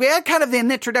 because we had kind of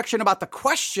an introduction about the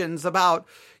questions about,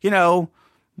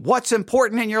 what's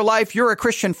important in your life. You're a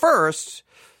Christian first.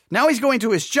 Now he's going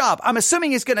to his job. I'm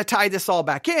assuming he's going to tie this all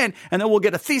back in, and then we'll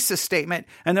get a thesis statement,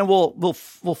 and then we'll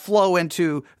flow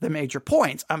into the major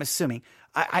points. I'm assuming.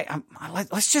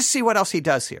 Let's just see what else he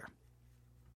does here.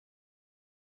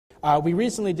 We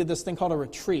recently did this thing called a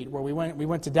retreat, where we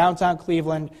went to downtown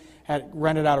Cleveland, had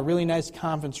rented out a really nice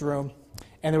conference room,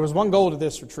 and there was one goal to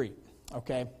this retreat.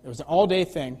 Okay, it was an all-day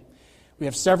thing. We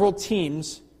have several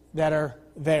teams that are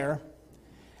there,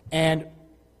 and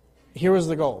here was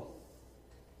the goal.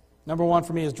 Number one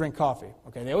for me is drink coffee.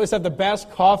 Okay, they always have the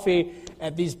best coffee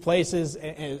at these places.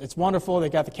 It's wonderful. They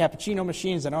got the cappuccino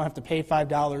machines. I don't have to pay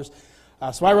 $5.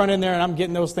 So I run in there and I'm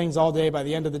getting those things all day. By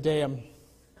the end of the day,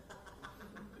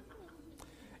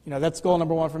 that's goal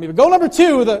number one for me. But goal number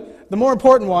two, the more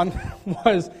important one,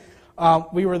 was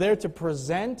we were there to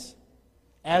present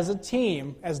as a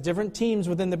team, as different teams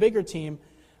within the bigger team,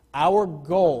 our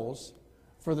goals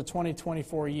for the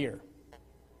 2024 year.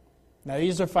 Now,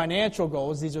 these are financial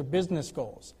goals. These are business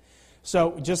goals.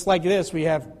 So just like this, we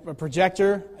have a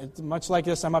projector. It's much like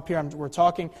this. I'm up here. We're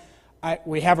talking.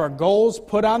 We have our goals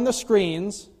put on the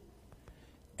screens,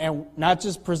 and not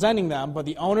just presenting them, but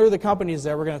the owner of the company is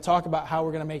there. We're going to talk about how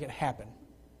we're going to make it happen.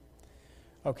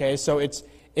 Okay, so it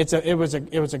was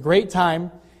a great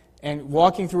time, and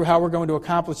walking through how we're going to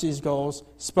accomplish these goals,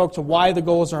 spoke to why the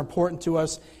goals are important to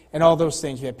us, and all those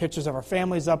things. We had pictures of our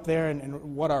families up there,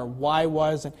 and what our why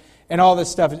was, and all this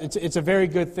stuff. It's a very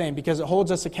good thing, because it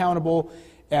holds us accountable.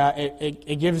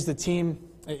 It gives the team,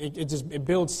 it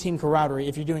builds team camaraderie.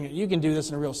 If you're doing it, you can do this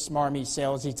in a real smarmy,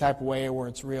 salesy type of way, where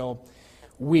it's real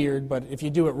weird, but if you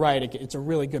do it right, it's a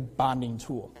really good bonding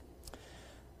tool.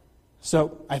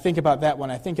 So I think about that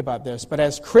when I think about this. But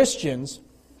as Christians,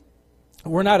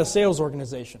 we're not a sales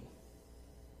organization.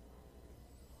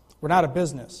 We're not a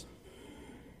business.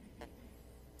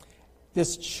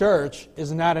 This church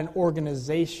is not an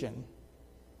organization.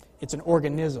 It's an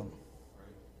organism.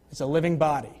 It's a living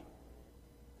body,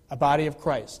 a body of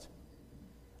Christ,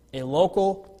 a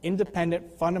local,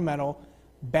 independent, fundamental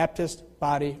Baptist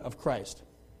body of Christ,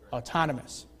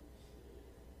 autonomous.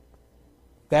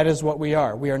 That is what we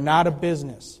are. We are not a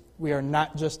business. We are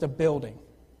not just a building.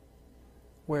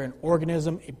 We're an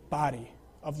organism, a body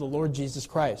of the Lord Jesus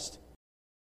Christ.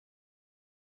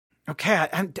 Okay,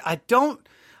 I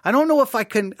don't know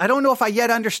if I yet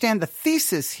understand the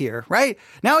thesis here, right?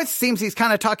 Now it seems he's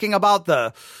kind of talking about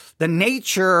the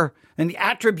nature and the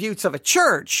attributes of a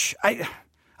church.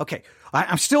 Okay,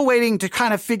 I'm still waiting to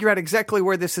kind of figure out exactly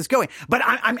where this is going. But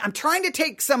I'm trying to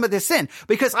take some of this in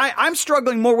because I'm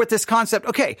struggling more with this concept.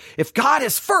 Okay, if God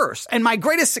is first and my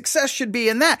greatest success should be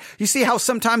in that, you see how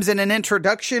sometimes in an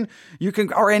introduction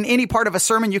or in any part of a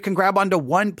sermon, you can grab onto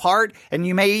one part and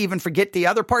you may even forget the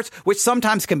other parts, which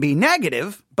sometimes can be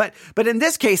negative. But in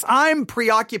this case, I'm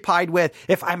preoccupied with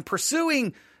if I'm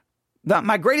pursuing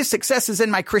my greatest success is in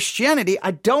my Christianity.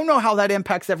 I don't know how that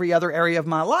impacts every other area of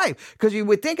my life, because you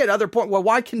would think at other point, well,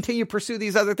 why continue to pursue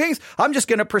these other things? I'm just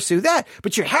going to pursue that.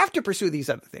 But you have to pursue these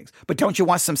other things. But don't you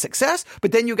want some success?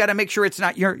 But then you got to make sure it's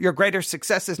not your greater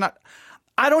success is not.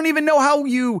 I don't even know how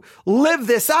you live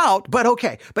this out, but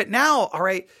okay. But now, all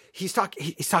right, he's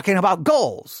talking about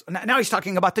goals. Now he's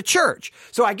talking about the church.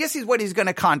 So I guess what he's going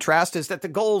to contrast is that the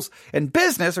goals in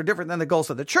business are different than the goals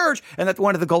of the church, and that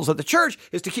one of the goals of the church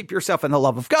is to keep yourself in the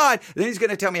love of God. Then he's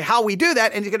going to tell me how we do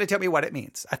that, and he's going to tell me what it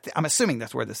means. I'm assuming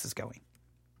that's where this is going.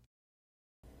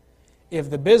 If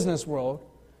the business world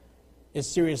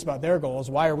is serious about their goals,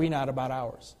 why are we not about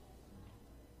ours?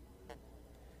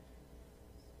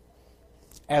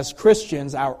 As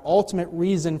Christians, our ultimate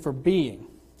reason for being,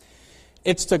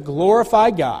 it's to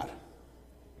glorify God.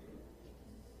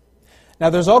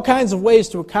 Now, there's all kinds of ways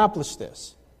to accomplish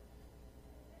this.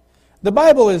 The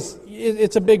Bible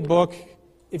it's a big book.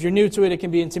 If you're new to it, it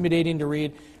can be intimidating to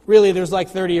read. Really, there's like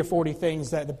 30 or 40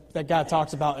 things that God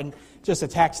talks about and just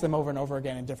attacks them over and over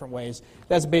again in different ways.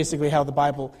 That's basically how the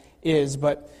Bible is.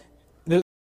 But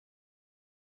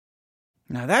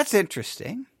now that's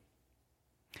interesting.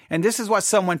 And this is what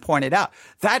someone pointed out.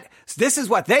 This is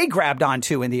what they grabbed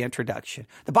onto in the introduction.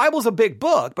 The Bible's a big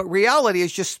book, but reality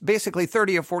is just basically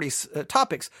 30 or 40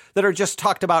 topics that are just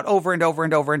talked about over and over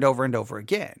and over and over and over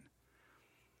again.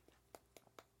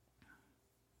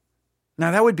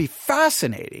 Now, that would be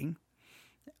fascinating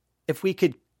if we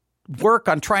could work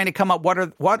on trying to come up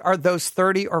what are those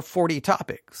 30 or 40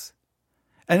 topics?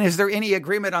 And is there any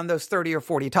agreement on those 30 or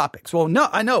 40 topics? Well, no,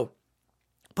 I know.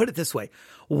 Put it this way.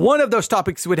 One of those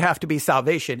topics would have to be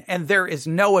salvation, and there is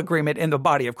no agreement in the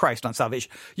body of Christ on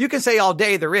salvation. You can say all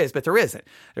day there is, but there isn't.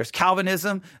 There's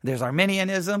Calvinism, there's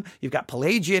Arminianism, you've got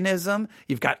Pelagianism,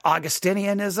 you've got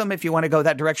Augustinianism, if you want to go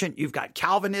that direction. You've got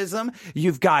Calvinism,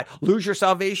 you've got lose your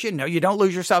salvation. No, you don't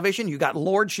lose your salvation. You got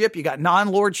lordship, you got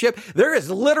non-lordship. There is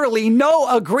literally no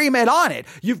agreement on it.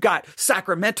 You've got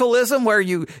sacramentalism, where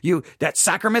that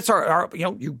sacraments are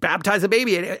you baptize a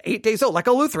baby at 8 days old like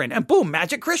a Lutheran, and boom,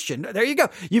 magic Christian. There you go.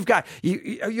 You've got,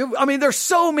 there's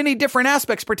so many different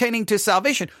aspects pertaining to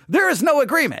salvation. There is no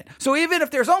agreement. So even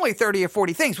if there's only 30 or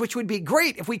 40 things, which would be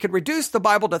great if we could reduce the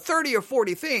Bible to 30 or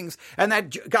 40 things, and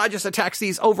that God just attacks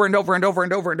these over and over and over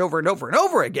and over and over and over and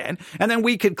over again, and then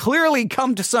we could clearly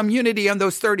come to some unity on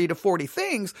those 30 to 40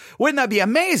 things, wouldn't that be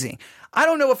amazing? I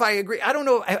don't know if I agree. I don't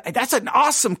know. That's an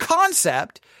awesome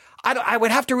concept. I would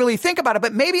have to really think about it,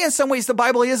 but maybe in some ways the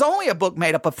Bible is only a book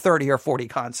made up of 30 or 40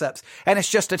 concepts, and it's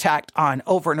just attacked on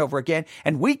over and over again,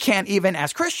 and we can't even,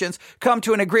 as Christians, come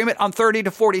to an agreement on 30 to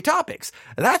 40 topics.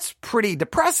 That's pretty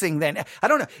depressing then. I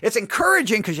don't know. It's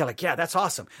encouraging because you're like, yeah, that's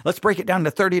awesome. Let's break it down to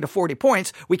 30 to 40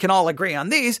 points. We can all agree on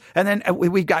these, and then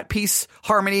we've got peace,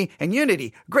 harmony, and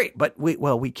unity. Great, but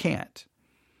we can't.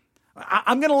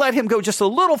 I'm going to let him go just a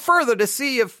little further to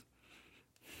see if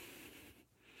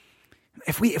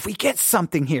we get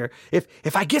something here,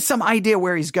 if I get some idea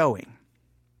where he's going.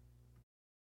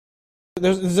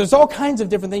 There's all kinds of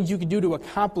different things you can do to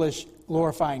accomplish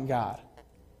glorifying God.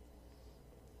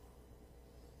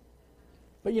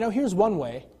 But here's one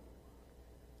way,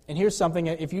 and here's something,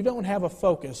 if you don't have a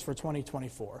focus for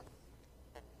 2024,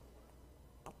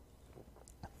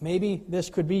 maybe this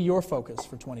could be your focus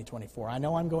for 2024. I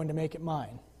know I'm going to make it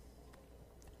mine.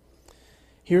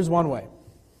 Here's one way.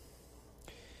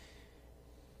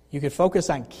 You could focus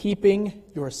on keeping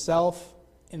yourself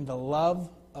in the love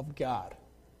of God.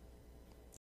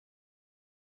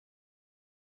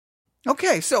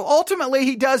 Okay, so ultimately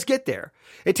he does get there.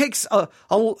 It takes a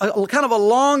kind of a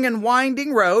long and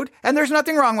winding road, and there's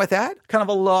nothing wrong with that. Kind of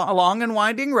a long and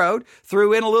winding road,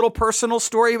 threw in a little personal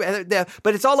story,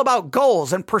 but it's all about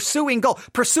goals and pursuing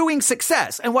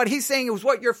success. And what he's saying is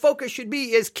what your focus should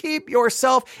be is keep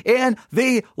yourself in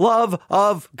the love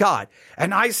of God.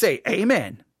 And I say,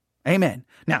 amen. Amen.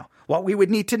 Now, what we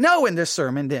would need to know in this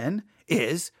sermon then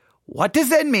is, what does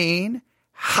that mean?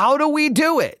 How do we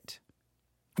do it?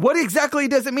 What exactly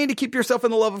does it mean to keep yourself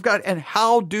in the love of God? And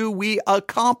how do we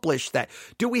accomplish that?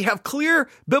 Do we have clear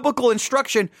biblical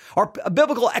instruction or a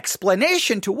biblical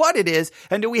explanation to what it is?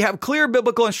 And do we have clear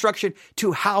biblical instruction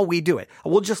to how we do it?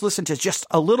 We'll just listen to just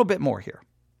a little bit more here.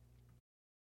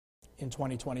 In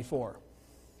 2024.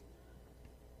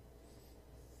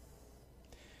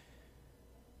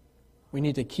 we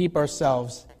need to keep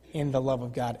ourselves in the love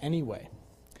of God anyway.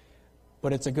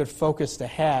 But it's a good focus to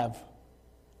have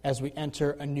as we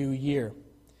enter a new year.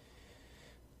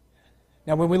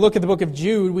 Now, when we look at the book of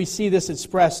Jude, we see this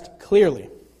expressed clearly.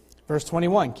 Verse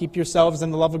 21, keep yourselves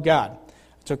in the love of God.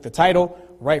 I took the title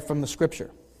right from the Scripture.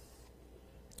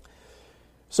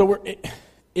 So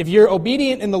if you're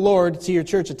obedient in the Lord to your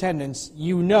church attendance,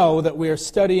 you know that we are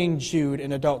studying Jude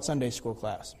in adult Sunday school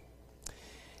class.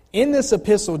 In this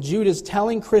epistle, Jude is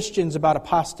telling Christians about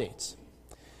apostates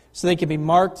so they can be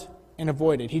marked and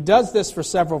avoided. He does this for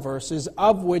several verses,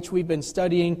 of which we've been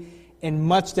studying in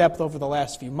much depth over the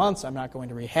last few months. I'm not going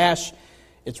to rehash.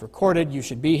 It's recorded. You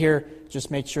should be here. Just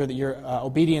make sure that you're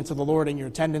obedient to the Lord in your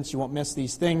attendance. You won't miss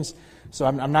these things. So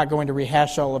I'm not going to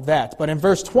rehash all of that. But in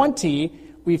verse 20,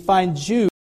 we find Jude.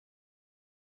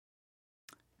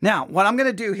 Now, what I'm going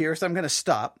to do here is I'm going to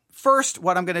stop. First,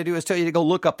 what I'm going to do is tell you to go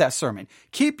look up that sermon.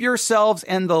 Keep yourselves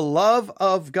in the love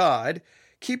of God.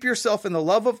 Keep yourself in the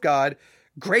love of God.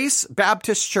 Grace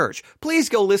Baptist Church. Please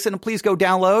go listen and please go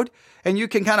download. And you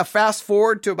can kind of fast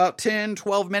forward to about 10,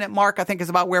 12-minute mark, I think is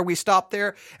about where we stopped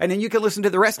there. And then you can listen to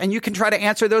the rest and you can try to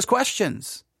answer those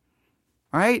questions.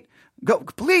 All right?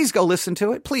 Please go listen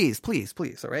to it. Please, please,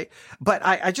 please. All right? But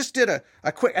I just did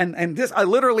a quick, and this, I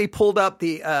literally pulled up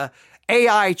the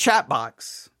AI chat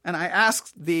box. And I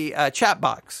asked the chat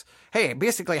box, hey,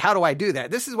 basically, how do I do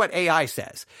that? This is what AI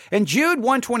says. In Jude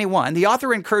 1:21, the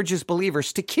author encourages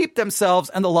believers to keep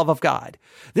themselves in the love of God.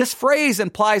 This phrase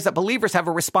implies that believers have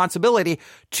a responsibility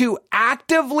to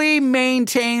actively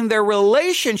maintain their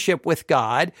relationship with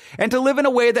God and to live in a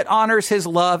way that honors his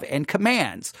love and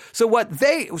commands. So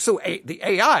the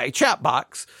AI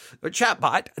chatbot,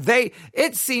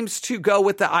 it seems to go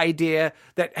with the idea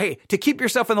that, hey, to keep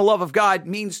yourself in the love of God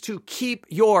means to keep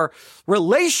your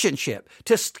relationship,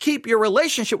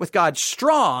 with God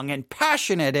strong and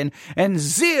passionate and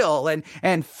zeal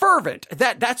and fervent.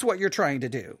 That's what you're trying to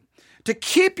do. To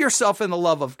keep yourself in the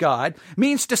love of God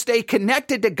means to stay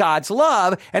connected to God's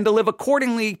love and to live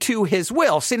accordingly to his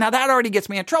will. See, now that already gets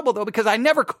me in trouble though, because I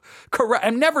never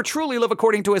truly live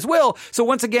according to his will. So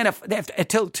once again, if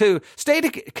to stay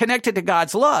connected to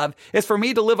God's love is for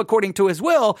me to live according to his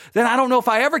will, then I don't know if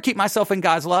I ever keep myself in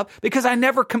God's love because I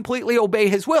never completely obey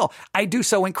his will. I do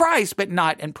so in Christ, but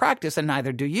not in practice, and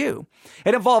neither do you.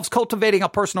 It involves cultivating a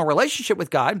personal relationship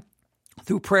with God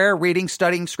through prayer, reading,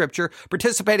 studying scripture,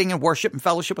 participating in worship and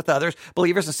fellowship with others,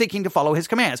 believers, and seeking to follow his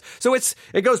commands. So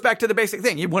it goes back to the basic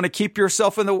thing. You want to keep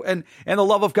yourself in the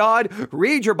love of God,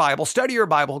 read your Bible, study your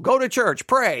Bible, go to church,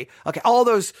 pray. Okay, all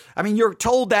those, you're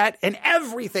told that in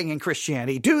everything in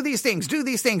Christianity. Do these things, do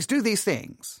these things, do these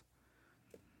things.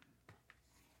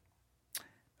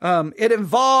 It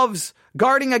involves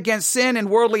guarding against sin and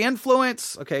worldly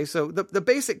influence. Okay, so the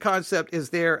basic concept is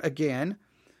there again.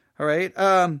 All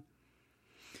right.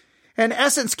 In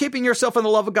essence, keeping yourself in the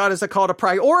love of God is a call to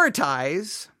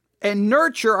prioritize and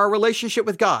nurture our relationship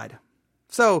with God.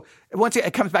 So once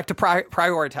it comes back to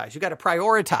prioritize. You got to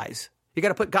prioritize. You got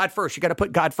to put God first. You got to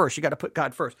put God first. You got to put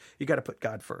God first. You got to put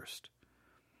God first.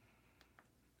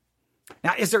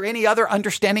 Now, is there any other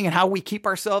understanding in how we keep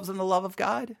ourselves in the love of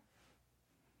God?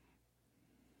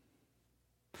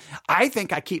 I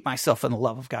think I keep myself in the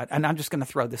love of God, and I'm just going to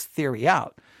throw this theory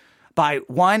out. By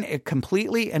one,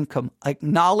 completely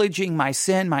acknowledging my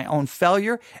sin, my own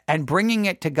failure, and bringing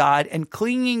it to God and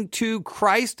clinging to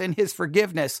Christ and his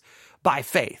forgiveness by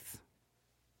faith.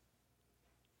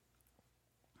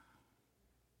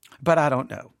 But I don't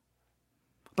know.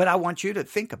 But I want you to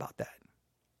think about that.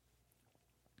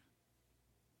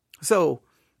 So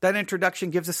that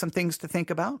introduction gives us some things to think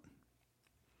about.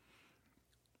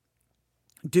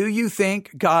 Do you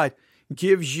think God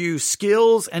gives you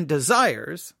skills and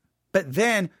desires, but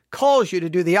then calls you to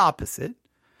do the opposite?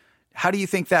 How do you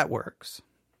think that works?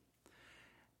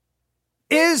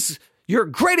 Is your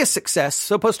greatest success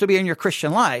supposed to be in your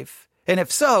Christian life? And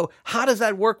if so, how does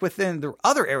that work within the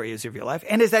other areas of your life?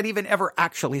 And is that even ever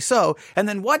actually so? And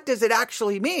then what does it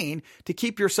actually mean to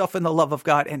keep yourself in the love of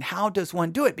God? And how does one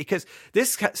do it? Because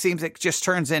this seems it just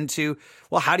turns into,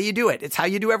 well, how do you do it? It's how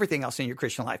you do everything else in your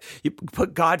Christian life. You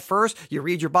put God first, you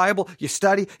read your Bible, you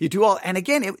study, you do all. And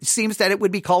again, it seems that it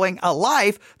would be calling a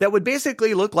life that would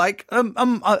basically look like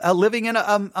living in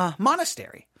a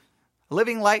monastery.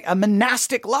 Living like a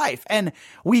monastic life. And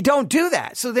we don't do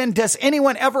that. So then does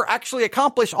anyone ever actually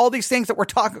accomplish all these things that we're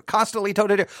constantly told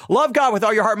to do? Love God with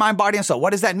all your heart, mind, body, and soul. What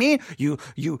does that mean? You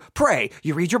pray,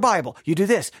 you read your Bible, you do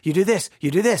this, you do this,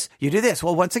 you do this, you do this.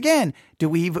 Well, once again,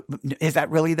 is that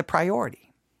really the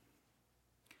priority?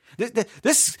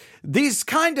 These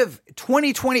kind of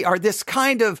 2020 are this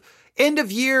kind of end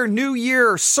of year, new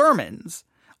year sermons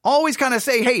Always kind of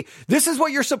say, hey, this is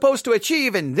what you're supposed to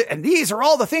achieve, and these are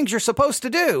all the things you're supposed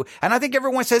to do. And I think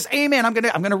everyone says, amen, I'm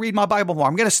gonna read my Bible more.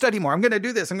 I'm gonna study more. I'm gonna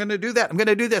do this. I'm gonna do that. I'm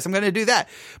gonna do this. I'm gonna do that.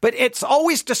 But it's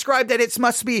always described that it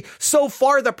must be so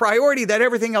far the priority that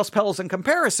everything else pales in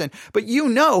comparison. But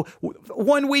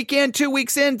 1 week in, 2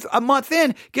 weeks in, a month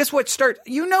in, guess what?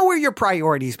 You know where your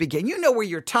priorities begin. You know where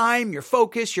your time, your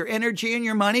focus, your energy, and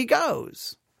your money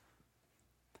goes.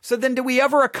 So then do we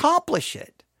ever accomplish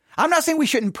it? I'm not saying we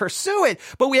shouldn't pursue it,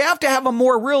 but we have to have a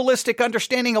more realistic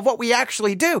understanding of what we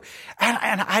actually do.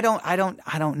 And I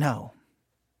don't know.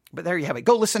 But there you have it.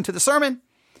 Go listen to the sermon.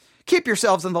 Keep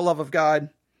yourselves in the love of God.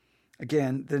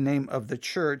 Again, the name of the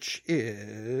church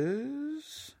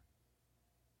is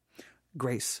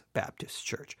Grace Baptist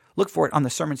Church. Look for it on the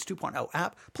Sermons 2.0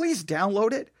 app. Please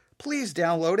download it.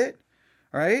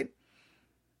 All right.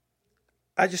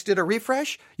 I just did a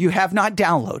refresh. You have not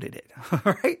downloaded it.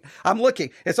 All right. I'm looking.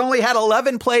 It's only had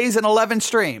 11 plays and 11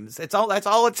 streams. That's all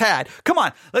it's had. Come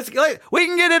on. We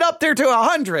can get it up there to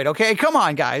 100. Okay. Come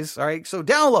on, guys. All right. So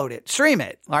download it, stream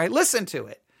it. All right. Listen to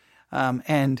it.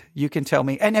 And you can tell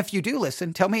me, and if you do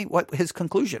listen, tell me what his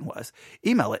conclusion was.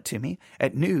 Email it to me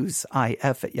at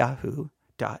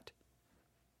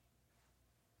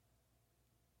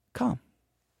newsif@yahoo.com.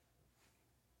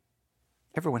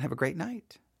 Everyone have a great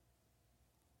night.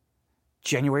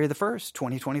 January the 1st,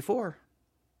 2024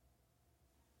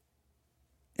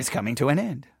 is coming to an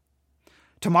end.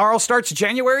 Tomorrow starts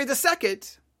January the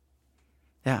 2nd.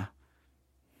 Yeah.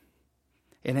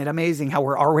 Isn't it amazing how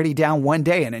we're already down one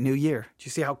day in a new year? Did you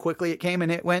see how quickly it came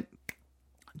and it went?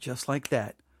 Just like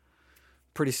that.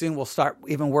 Pretty soon we'll start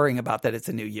even worrying about that it's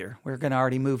a new year. We're going to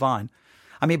already move on.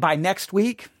 I mean, by next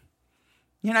week,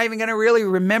 you're not even going to really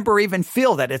remember or even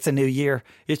feel that it's a new year.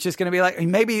 It's just going to be like,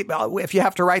 maybe if you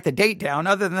have to write the date down,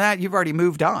 other than that, you've already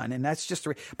moved on. And that's just,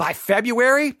 by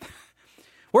February,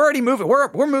 we're already moving.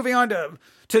 We're moving on to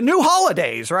new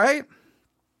holidays, right?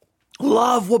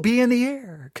 Love will be in the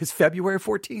air because February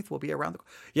 14th will be around the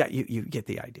corner. Yeah, you get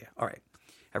the idea. All right.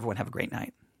 Everyone have a great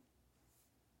night.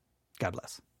 God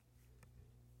bless.